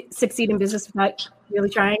succeed in business without really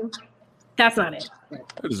trying? That's not it.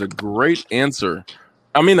 That is a great answer.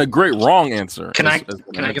 I mean, a great wrong answer. Can I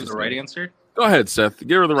give the right answer? Go ahead, Seth.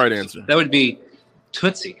 Give her the right answer. That would be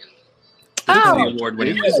Tootsie. Oh,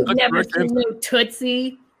 award-winning. I've never seen no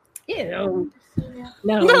Tootsie. Ew.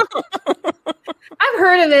 No. I've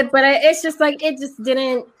heard of it, but it's just like it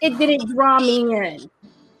didn't draw me in.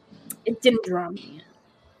 It didn't draw me.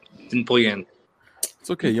 Didn't pull you in. It's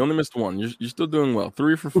okay. You only missed one. You're still doing well.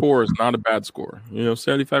 3 for 4 is not a bad score.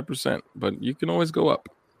 75%, but you can always go up.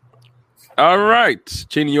 All right.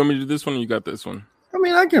 Cheney, you want me to do this one or you got this one? I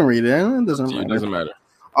mean, I can read it. It doesn't matter.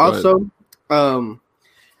 Also,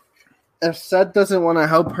 if Seth doesn't want to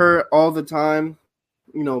help her all the time,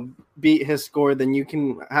 beat his score, then you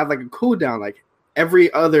can have like a cooldown, like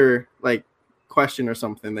every other like question or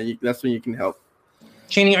something. That's when you can help.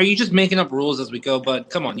 Cheney, are you just making up rules as we go? But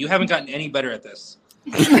come on, you haven't gotten any better at this.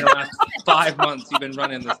 In the last 5 months you've been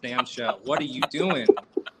running this damn show. What are you doing?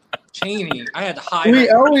 Cheney, I had to hide. We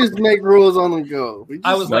always make rules on the go.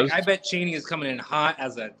 I was like, I bet Cheney is coming in hot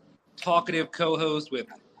as a talkative co-host with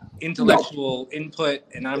intellectual input,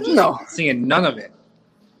 and I'm just seeing none of it.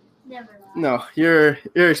 Never. No, you're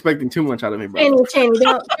expecting too much out of me, bro. Cheney,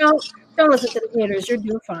 don't listen to the haters. You're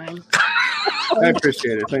doing fine. I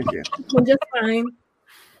appreciate it. Thank you. You're just fine.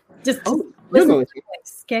 Just listen.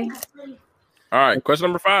 Okay. All right. Question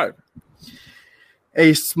number 5.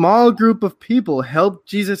 A small group of people helped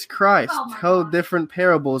Jesus Christ tell different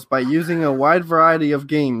parables by using a wide variety of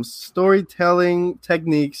games, storytelling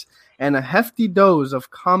techniques, and a hefty dose of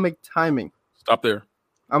comic timing. Stop there.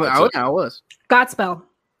 I was. Godspell.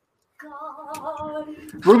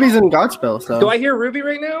 Ruby's in Godspell. So do I hear Ruby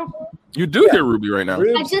right now? You do hear Ruby right now.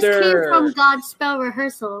 I just came from Godspell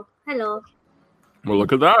rehearsal. Hello. Well,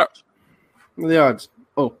 look at that. The odds.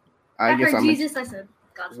 Oh, I guess heard Jesus. I said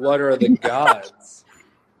Godspell. What are the gods?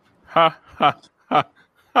 Ha ha ha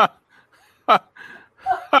ha ha ha.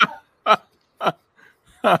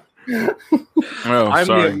 Oh, I'm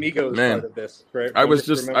sorry. the Amigos part of this, right? I was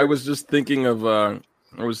just thinking of I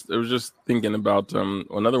was just thinking about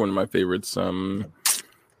another one of my favorites.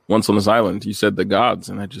 Once on this Island, you said the gods,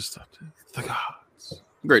 and I just thought the gods.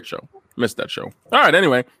 Great show. Missed that show. All right.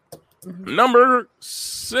 Anyway, number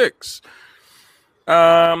 6.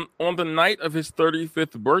 On the night of his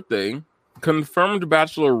 35th birthday, confirmed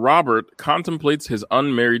bachelor Robert contemplates his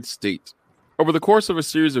unmarried state. Over the course of a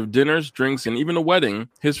series of dinners, drinks, and even a wedding,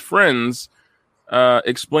 his friends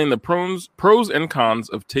explain the pros and cons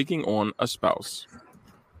of taking on a spouse.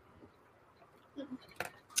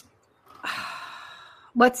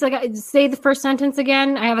 Say the first sentence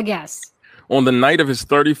again? I have a guess. On the night of his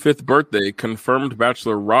 35th birthday, confirmed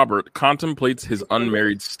bachelor Robert contemplates his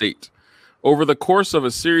unmarried state. Over the course of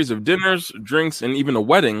a series of dinners, drinks, and even a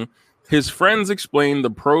wedding, his friends explain the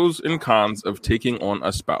pros and cons of taking on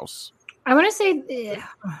a spouse. I want to say, this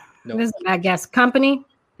is a bad guess. Company?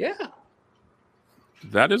 Yeah.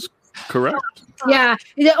 That is correct. Yeah.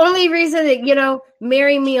 The only reason that,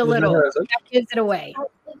 marry me a little, that gives it away. I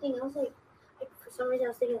was like, for some reason I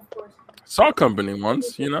was thinking of course. Saw Company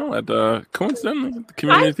once, at coincidentally, the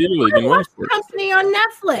Community Theater League in Williamsport. Company on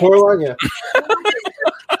Netflix. Carolina.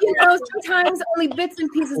 Sometimes only bits and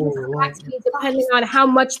pieces of me, depending on how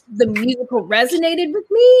much the musical resonated with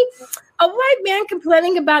me. A white man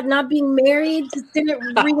complaining about not being married just didn't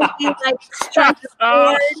really strike a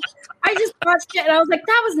chord. I just watched it and I was like,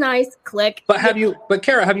 that was nice. Click. But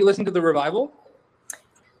Kara, have you listened to the revival?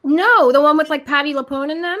 No, the one with Patti LuPone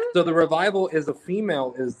in them. So the revival is the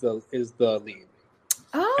female is the lead,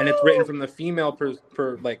 and it's Oh. written from the female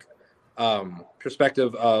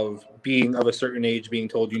perspective of being of a certain age, being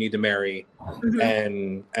told you need to marry,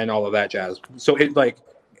 and all of that jazz. So it took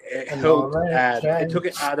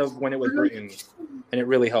it out of when it was written, and it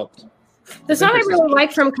really helped. The song I really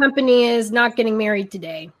like from Company is Not Getting Married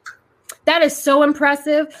Today. That is so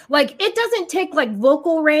impressive. It doesn't take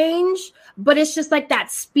vocal range, but it's just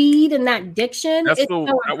that speed and that diction.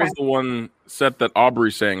 That was the one set that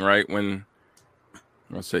Aubrey sang, right? When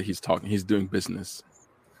I'll say he's doing business.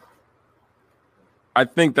 I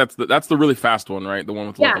think that's the really fast one, right? The one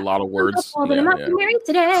with a lot of words. But I'm not married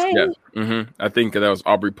today. Yeah. Mm-hmm. I think that was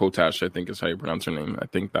Aubrey Potash, I think is how you pronounce her name. I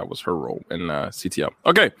think that was her role in CTL.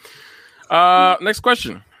 Okay. Next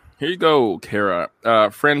question. Here you go, Kara.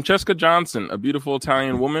 Francesca Johnson, a beautiful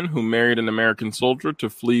Italian woman who married an American soldier to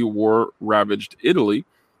flee war-ravaged Italy,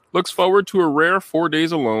 looks forward to a rare 4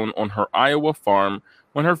 days alone on her Iowa farm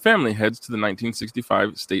when her family heads to the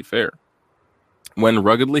 1965 State Fair. When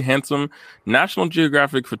ruggedly handsome National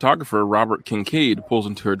Geographic photographer Robert Kincaid pulls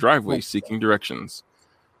into her driveway seeking directions.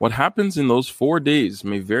 What happens in those 4 days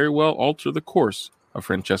may very well alter the course of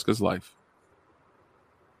Francesca's life.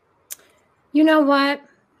 You know what?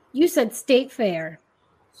 You said State Fair.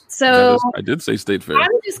 So I did say State Fair.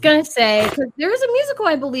 I'm just going to say, because there's a musical,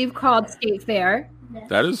 I believe, called State Fair.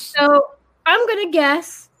 That is. So I'm going to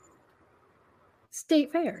guess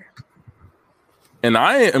State Fair. And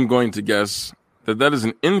I am going to guess that is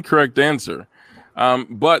an incorrect answer.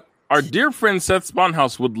 But Our dear friend Seth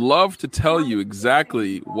Sponhouse would love to tell you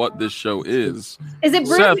exactly what this show is. Is it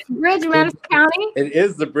Bridge Madison County? It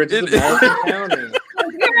is the Bridges of Madison County. Girl,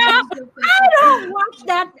 I don't watch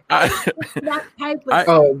that type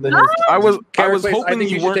of. I was Place, hoping I think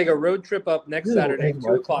you should weren't. take a road trip up next Saturday,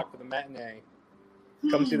 2:00 for the matinee.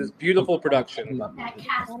 Come see this beautiful production.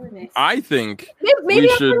 I think Maybe we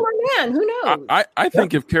I'm should. my man. Who knows? I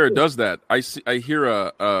think if Kara does that, I hear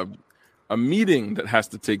a meeting that has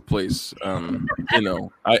to take place.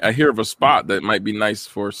 I hear of a spot that might be nice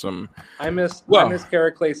for some. I miss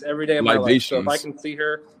Kara Clace every day of my life. So if I can see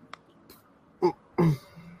her.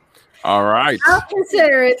 All right. I'll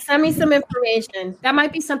consider it. Send me some information. That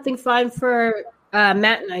might be something fun for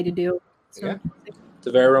Matt and I to do. So. Yeah. It's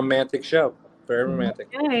a very romantic show. Very romantic.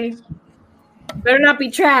 Okay. Better not be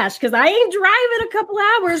trash, because I ain't driving a couple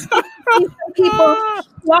hours. See some people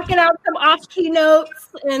walking out some off-key notes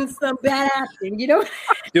and some bad acting, you know?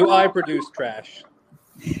 Do I produce trash?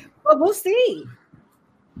 Well, we'll see.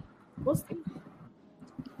 We'll see.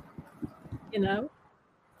 You know?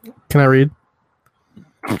 Can I read?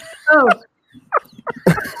 Oh.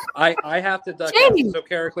 I have to duck out. So,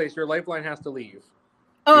 Kara Clace, your lifeline has to leave.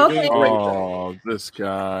 Oh, okay. Oh, this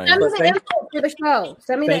guy. Send me the info for the show.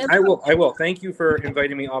 Send me the info. I will. Thank you for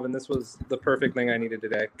inviting me, Aubin. This was the perfect thing I needed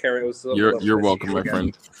today. Kara, it was so You're welcome, my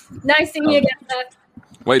friend. Nice seeing you again, Seth.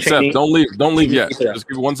 Wait, Seth, don't leave. Don't leave yet. Just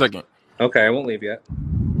give it 1 second. Okay, I won't leave yet.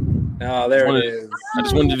 Oh, there it is. I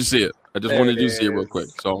just wanted you to see it. I just wanted you to see it real quick.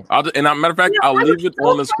 So, matter of fact, I'll leave it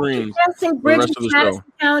on the screen for the rest of the show.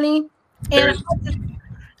 County. There's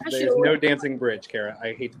no dancing bridge, Kara.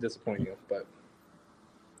 I hate to disappoint you, but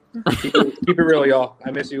keep it real, y'all.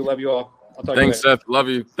 I miss you. Love you all. I'll talk Thanks, to you later. Seth. Love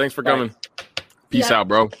you. Thanks for coming. Peace out,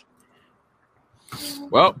 bro.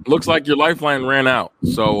 Well, looks like your lifeline ran out.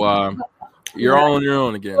 So you're all on your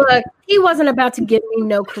own again. Look, he wasn't about to give me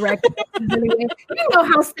no correct anyway. You know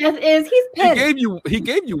how Seth is. He's pissed. He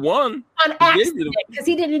gave you one. On accident, because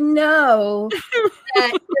he didn't know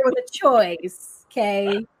that there was a choice.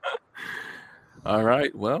 Okay. All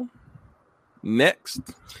right. Well, next.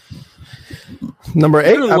 Number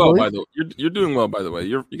 8. You're doing well, by the way.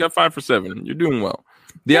 You got 5 for 7. You're doing well.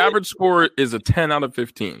 The average score is a 10 out of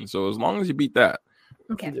 15. So as long as you beat that,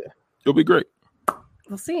 okay, you'll be great.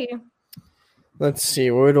 We'll see. Let's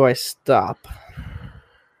see. Where do I stop?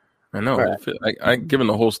 I know. Right. I given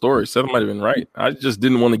the whole story. Seth might have been right. I just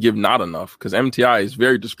didn't want to give not enough because MTI is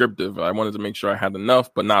very descriptive. I wanted to make sure I had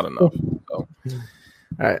enough, but not enough. So. All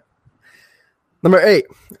right. Number 8.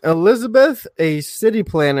 Elizabeth, a city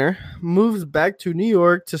planner, moves back to New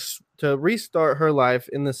York to restart her life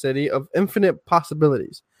in the city of infinite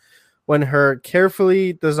possibilities when her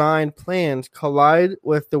carefully designed plans collide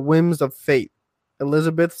with the whims of fate.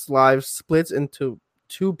 Elizabeth's life splits into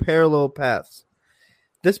 2 parallel paths.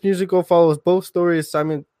 This musical follows both stories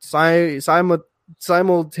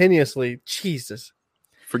simultaneously. Jesus.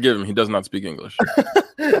 Forgive him. He does not speak English.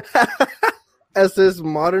 As this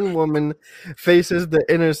modern woman faces the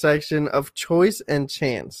intersection of choice and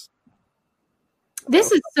chance. This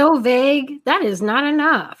is so vague. That is not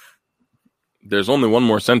enough. There's only one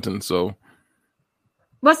more sentence, so.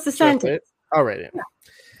 What's the sentence? I'll read it.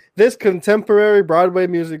 This contemporary Broadway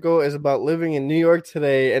musical is about living in New York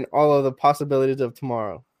today and all of the possibilities of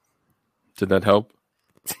tomorrow. Did that help?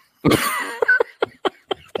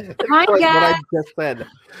 My what God. I just said.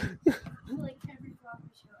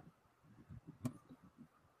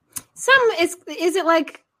 Is it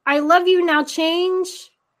like I love you now change?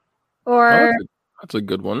 Or that's a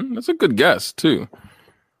good one. That's a good guess too.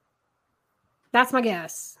 That's my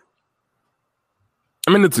guess.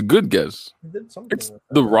 I mean, it's a good guess. It's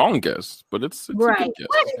the wrong guess, but it's right. a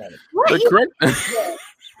good guess.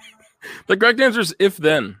 The correct answer is if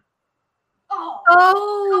then.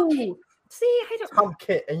 Oh, see, I don't. Tom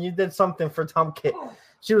Kit, and you did something for Tom Kit.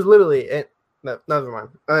 She was literally. No, never mind.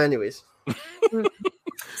 Anyways.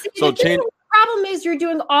 So change. The problem is you're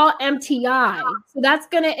doing all MTI, so that's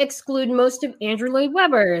going to exclude most of Andrew Lloyd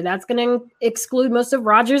Webber. That's going to exclude most of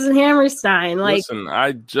Rodgers and Hammerstein. Listen,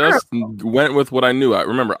 I just went with what I knew. I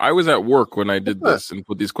remember I was at work when I did this and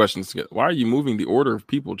put these questions together. Why are you moving the order of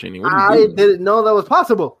people, Cheney? I didn't know that was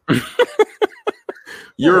possible.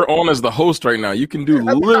 You're on as the host right now. You can do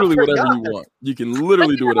literally whatever you want. You can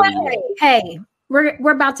literally do whatever you want. Hey,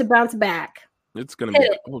 we're about to bounce back. It's gonna be.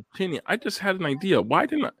 Oh, Cheney, I just had an idea. Why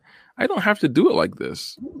didn't I don't have to do it like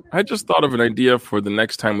this. I just thought of an idea for the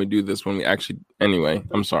next time we do this when we actually. Anyway,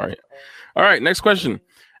 I'm sorry. All right, next question.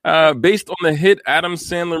 Based on the hit Adam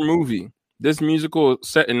Sandler movie, this musical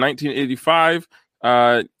set in 1985.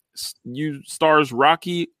 stars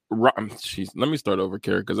Rocky. Jeez, let me start over,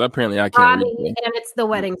 Kara, because apparently I can't read. And it's The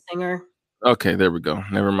Wedding Singer. Okay, there we go.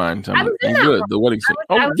 Never mind. You good? The Wedding Singer.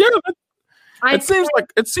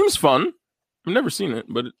 It seems fun. I've never seen it,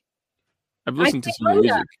 but I've listened to some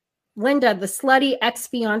music. Linda, the slutty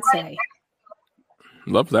ex-fiance.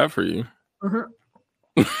 Love that for you.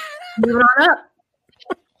 Mm-hmm. Moving on up.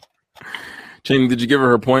 Cheney, did you give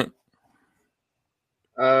her point?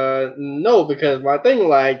 No, because my thing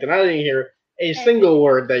lagged and I didn't hear a single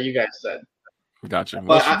word that you guys said. Gotcha.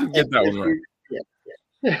 Well, she did get that one right.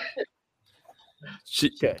 Yeah.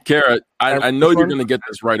 Kara, I know you're going to get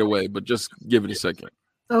this right away, but just give it a second.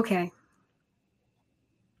 Okay.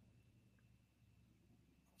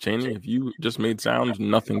 Cheney, if you just made sounds,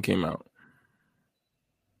 nothing came out.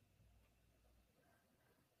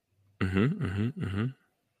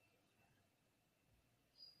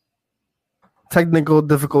 Technical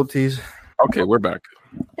difficulties. Okay, we're back.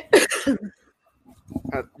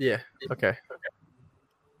 Yeah. Okay.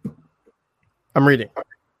 I'm reading.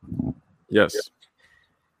 Yes.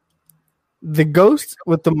 The ghost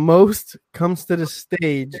with the most comes to the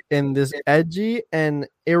stage in this edgy and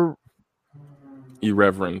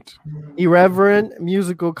irreverent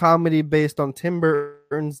musical comedy based on Tim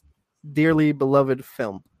Burton's dearly beloved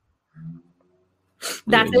film.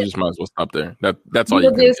 You just might as well stop there. That's all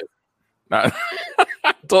you can do. I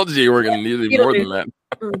told you were going to need more than that.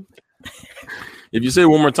 If you say it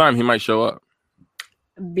one more time, he might show up.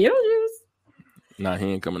 Beetlejuice. Nah, he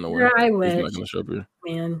ain't coming nowhere. I He's wish. not going to show up here.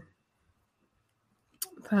 Man.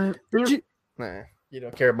 You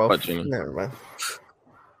don't care about. Never mind.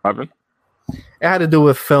 What? It had to do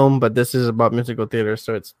with film, but this is about musical theater,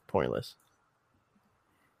 so it's pointless.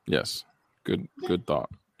 Yes. Good thought.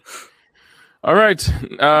 All right.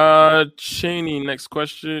 Cheney, next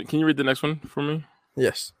question. Can you read the next one for me?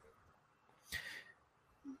 Yes.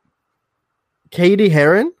 Katie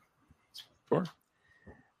Heron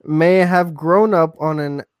may have grown up on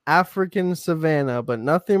an African savanna, but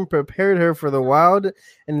nothing prepared her for the wild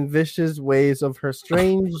and vicious ways of her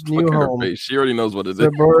strange new home. She already knows what it is.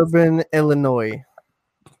 Suburban Illinois.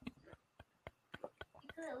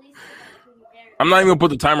 I'm not even going to put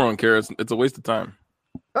the timer on, Kara. It's a waste of time.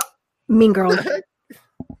 Mean Girls.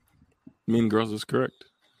 Mean Girls is correct.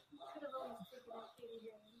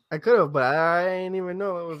 I could have, but I didn't even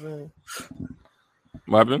know it was a...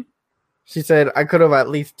 What happened? She said I could have at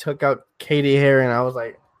least took out Katie Heron. I was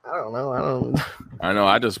like, I don't know. I know.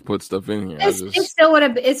 I just put stuff in here. It still would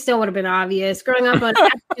have been obvious. Growing up on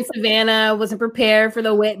Savannah, wasn't prepared for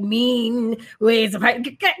the mean ways of.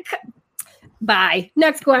 Bye.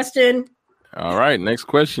 Next question. All right. Next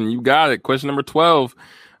question. You got it. Question number 12.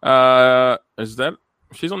 Is that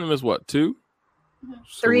she's only missed what? 2?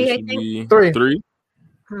 3, I think. 3.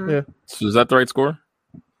 Yeah. So is that the right score?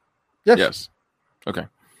 Yes. Okay.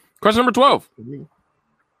 Question number 12.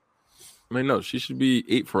 I mean, no, she should be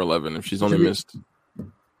 8 for 11 if she's only missed.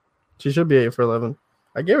 She should be 8 for 11.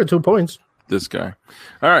 I gave her 2 points. This guy.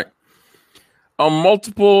 All right. A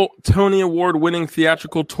multiple Tony Award-winning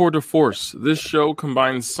theatrical tour de force. This show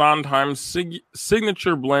combines Sondheim's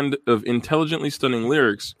signature blend of intelligently stunning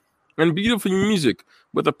lyrics and beautiful music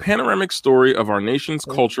with a panoramic story of our nation's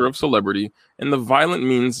culture of celebrity and the violent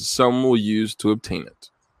means some will use to obtain it.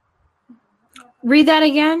 Read that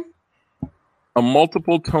again. A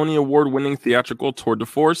multiple Tony Award-winning theatrical tour de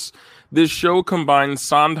force. This show combines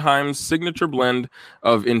Sondheim's signature blend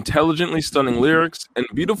of intelligently stunning lyrics and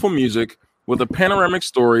beautiful music with a panoramic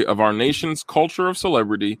story of our nation's culture of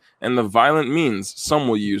celebrity and the violent means some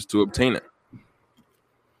will use to obtain it.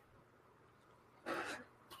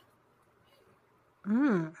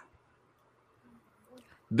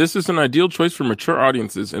 This is an ideal choice for mature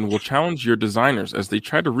audiences and will challenge your designers as they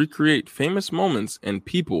try to recreate famous moments and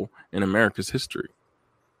people in America's history.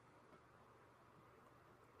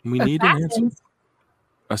 We need an answer.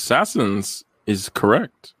 Assassins is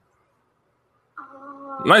correct.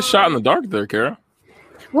 Nice shot in the dark there, Kara.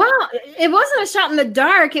 Well, it wasn't a shot in the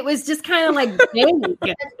dark. It was just kind of like vague,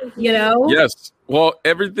 you know? Yes. Well,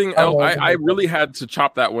 everything else, I really had to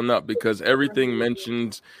chop that one up because everything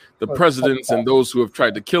mentioned the presidents and those who have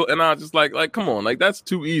tried to kill. And I was just like, come on, like that's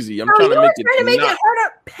too easy. I'm trying to make it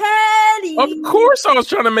harder, petty. Of course, I was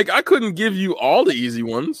trying to make. I couldn't give you all the easy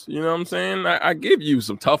ones. You know what I'm saying? I gave you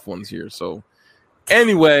some tough ones here. So,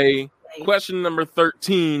 anyway, question number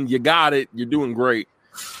 13. You got it. You're doing great.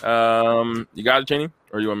 You got it, Cheney?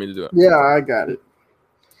 Or you want me to do it? Yeah, I got it.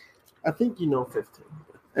 I think you know 15.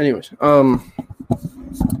 Anyways, all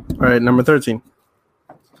right, number 13.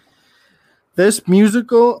 This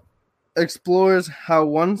musical explores how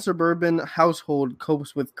one suburban household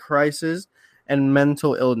copes with crisis and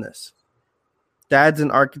mental illness. Dad's an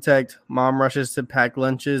architect. Mom rushes to pack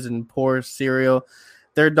lunches and pour cereal.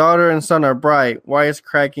 Their daughter and son are bright,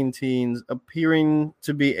 wisecracking teens, appearing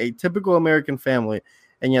to be a typical American family,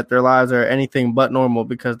 and yet their lives are anything but normal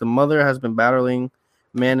because the mother has been battling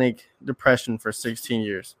manic depression for 16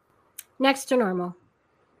 years. Next to normal.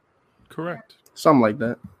 Correct. Something like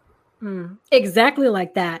that. Exactly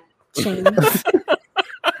like that, Shane.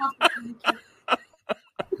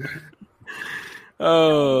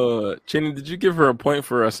 Cheney, did you give her a point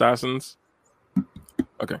for Assassins?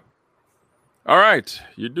 Okay. All right.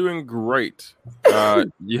 You're doing great.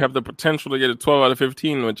 You have the potential to get a 12 out of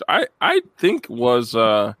 15, which I think was...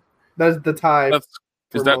 That's the tie.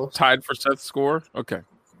 Is that tied for Seth's score? Okay.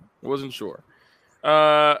 I wasn't sure.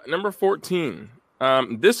 Number 14.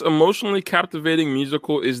 This emotionally captivating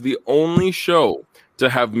musical is the only show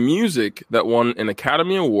to have music that won an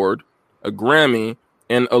Academy Award, a Grammy,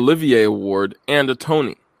 an Olivier Award, and a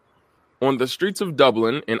Tony. On the streets of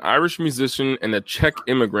Dublin, an Irish musician and a Czech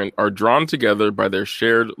immigrant are drawn together by their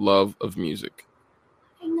shared love of music.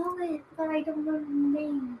 I know it, but I don't know the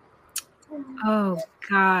name. Oh,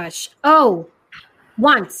 gosh. Oh,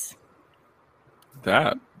 Once.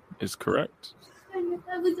 That is correct. I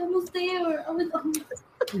was almost there.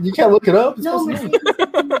 You can't look it up? No, I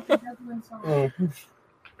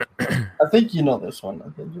think you know this one.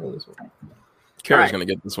 Kara's going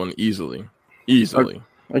to get this one easily. Easily.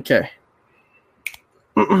 Okay.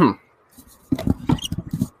 Would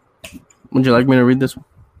you like me to read this one?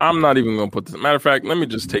 I'm not even going to put this. Matter of fact, let me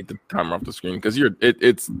just take the timer off the screen because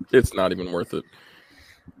it's not even worth it.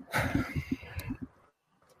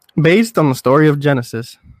 Based on the story of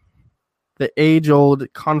Genesis, the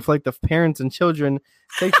age-old conflict of parents and children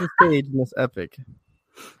takes the stage in this epic.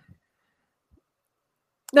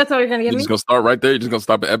 That's all you're going to give You're me? just going to start right there? You're just going to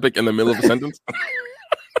stop at epic in the middle of a sentence?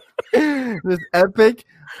 This epic,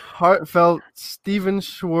 heartfelt Stephen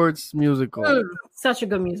Schwartz musical. Such a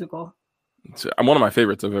good musical. It's one of my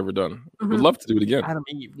favorites I've ever done. Would love to do it again. Adam,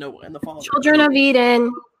 Eve, Noah, and the Father. Children of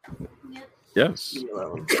Eden. Yes.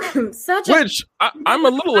 Such Which I'm a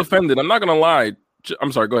little offended. I'm not going to lie.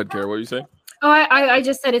 I'm sorry. Go ahead, Kara. What did you say? Oh, I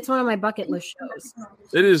just said it's one of my bucket list shows.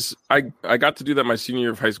 It is. I got to do that my senior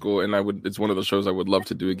year of high school, and it's one of the shows I would love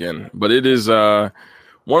to do again. But it is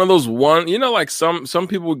one of those like some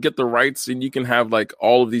people get the rights and you can have like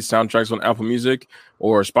all of these soundtracks on Apple Music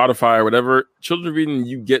or Spotify or whatever. Children of Eden,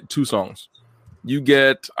 you get 2 songs. You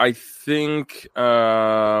get, I think,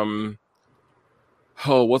 what's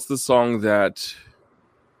the song that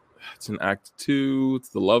it's in Act 2? It's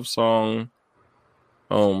the love song.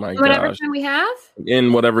 Oh my gosh. Whatever time we have?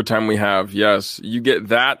 In whatever time we have, yes. You get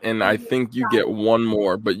that, and I think you get one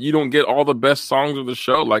more, but you don't get all the best songs of the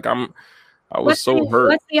show. Like I was so hurt.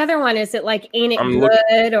 What's the other one? Is it like Ain't It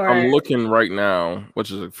Good? I'm looking right now,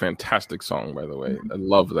 which is a fantastic song, by the way. I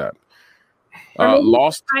love that.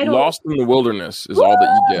 Lost in the Wilderness is all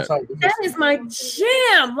that you get. That is my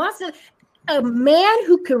jam. A man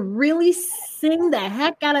who can really sing the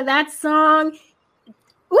heck out of that song.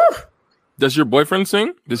 Woo! Does your boyfriend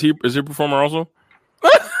sing? Is he a performer also?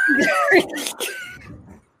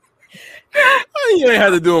 You ain't had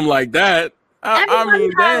to do him like that. I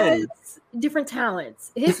mean, dang. Different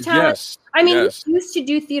talents. His talent. He used to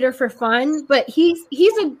do theater for fun, but he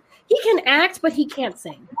can act, but he can't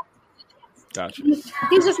sing. Gotcha.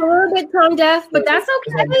 He's just a little bit tone deaf, but that's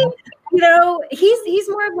okay. You know, he's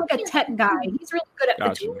more of like a tech guy. He's really good at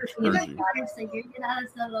photography.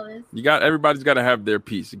 Everybody's got to have their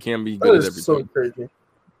piece. It can't be good at everything. So crazy.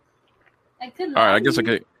 All right, I guess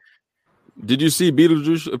okay. Did you see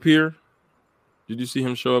Beetlejuice appear? Did you see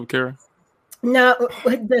him show up, Kara? No,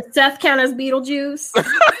 does Seth count as Beetlejuice?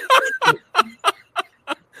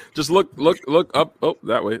 Just look up. Oh,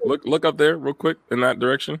 that way. Look up there real quick in that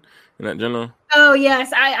direction, in that general. Oh,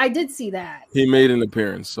 yes. I did see that. He made an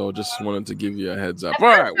appearance, so just wanted to give you a heads up. All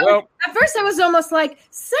right, well. At first, I was almost like,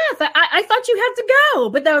 Seth, I thought you had to go.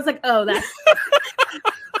 But then I was like, oh, that's.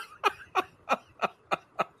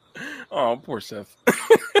 Oh, poor Seth.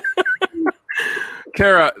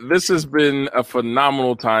 Kara, this has been a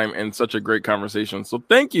phenomenal time and such a great conversation. So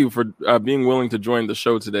thank you for being willing to join the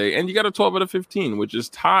show today. And you got a 12 out of 15, which is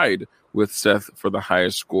tied with Seth for the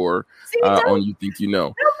highest score on You Think You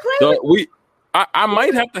Know. So I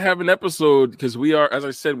might have to have an episode because we are, as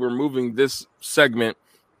I said, we're moving this segment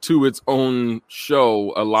to its own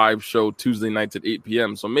show, a live show Tuesday nights at 8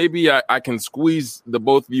 p.m. So maybe I can squeeze the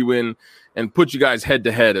both of you in and put you guys head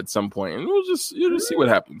to head at some point, and you'll just see what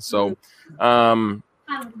happens. So,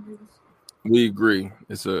 We agree.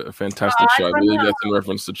 It's a fantastic show. I believe that's in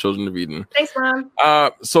reference to Children of Eden. Thanks, Mom.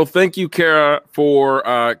 So thank you, Kara,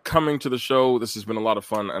 for coming to the show. This has been a lot of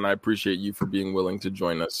fun, and I appreciate you for being willing to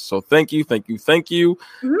join us. So thank you.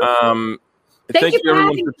 Mm-hmm. Thank you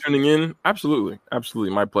everyone for tuning in. Absolutely.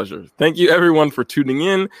 My pleasure. Thank you everyone for tuning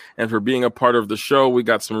in and for being a part of the show. We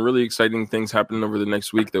got some really exciting things happening over the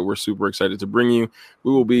next week that we're super excited to bring you.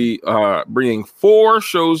 We will be bringing 4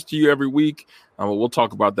 shows to you every week. We'll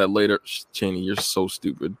talk about that later. Cheney, you're so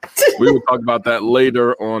stupid. We will talk about that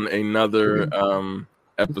later on another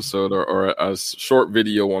episode or a short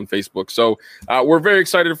video on Facebook. So we're very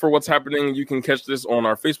excited for what's happening. You can catch this on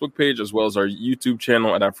our Facebook page as well as our YouTube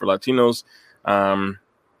channel at Afro Latinos. And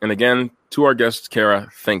again, to our guest, Kara,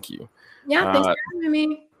 thank you. Yeah, thanks for having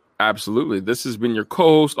me. Absolutely. This has been your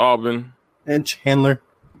co-host, Alvin. And Chandler.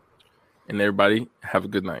 And everybody, have a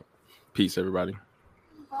good night. Peace, everybody.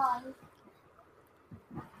 Bye.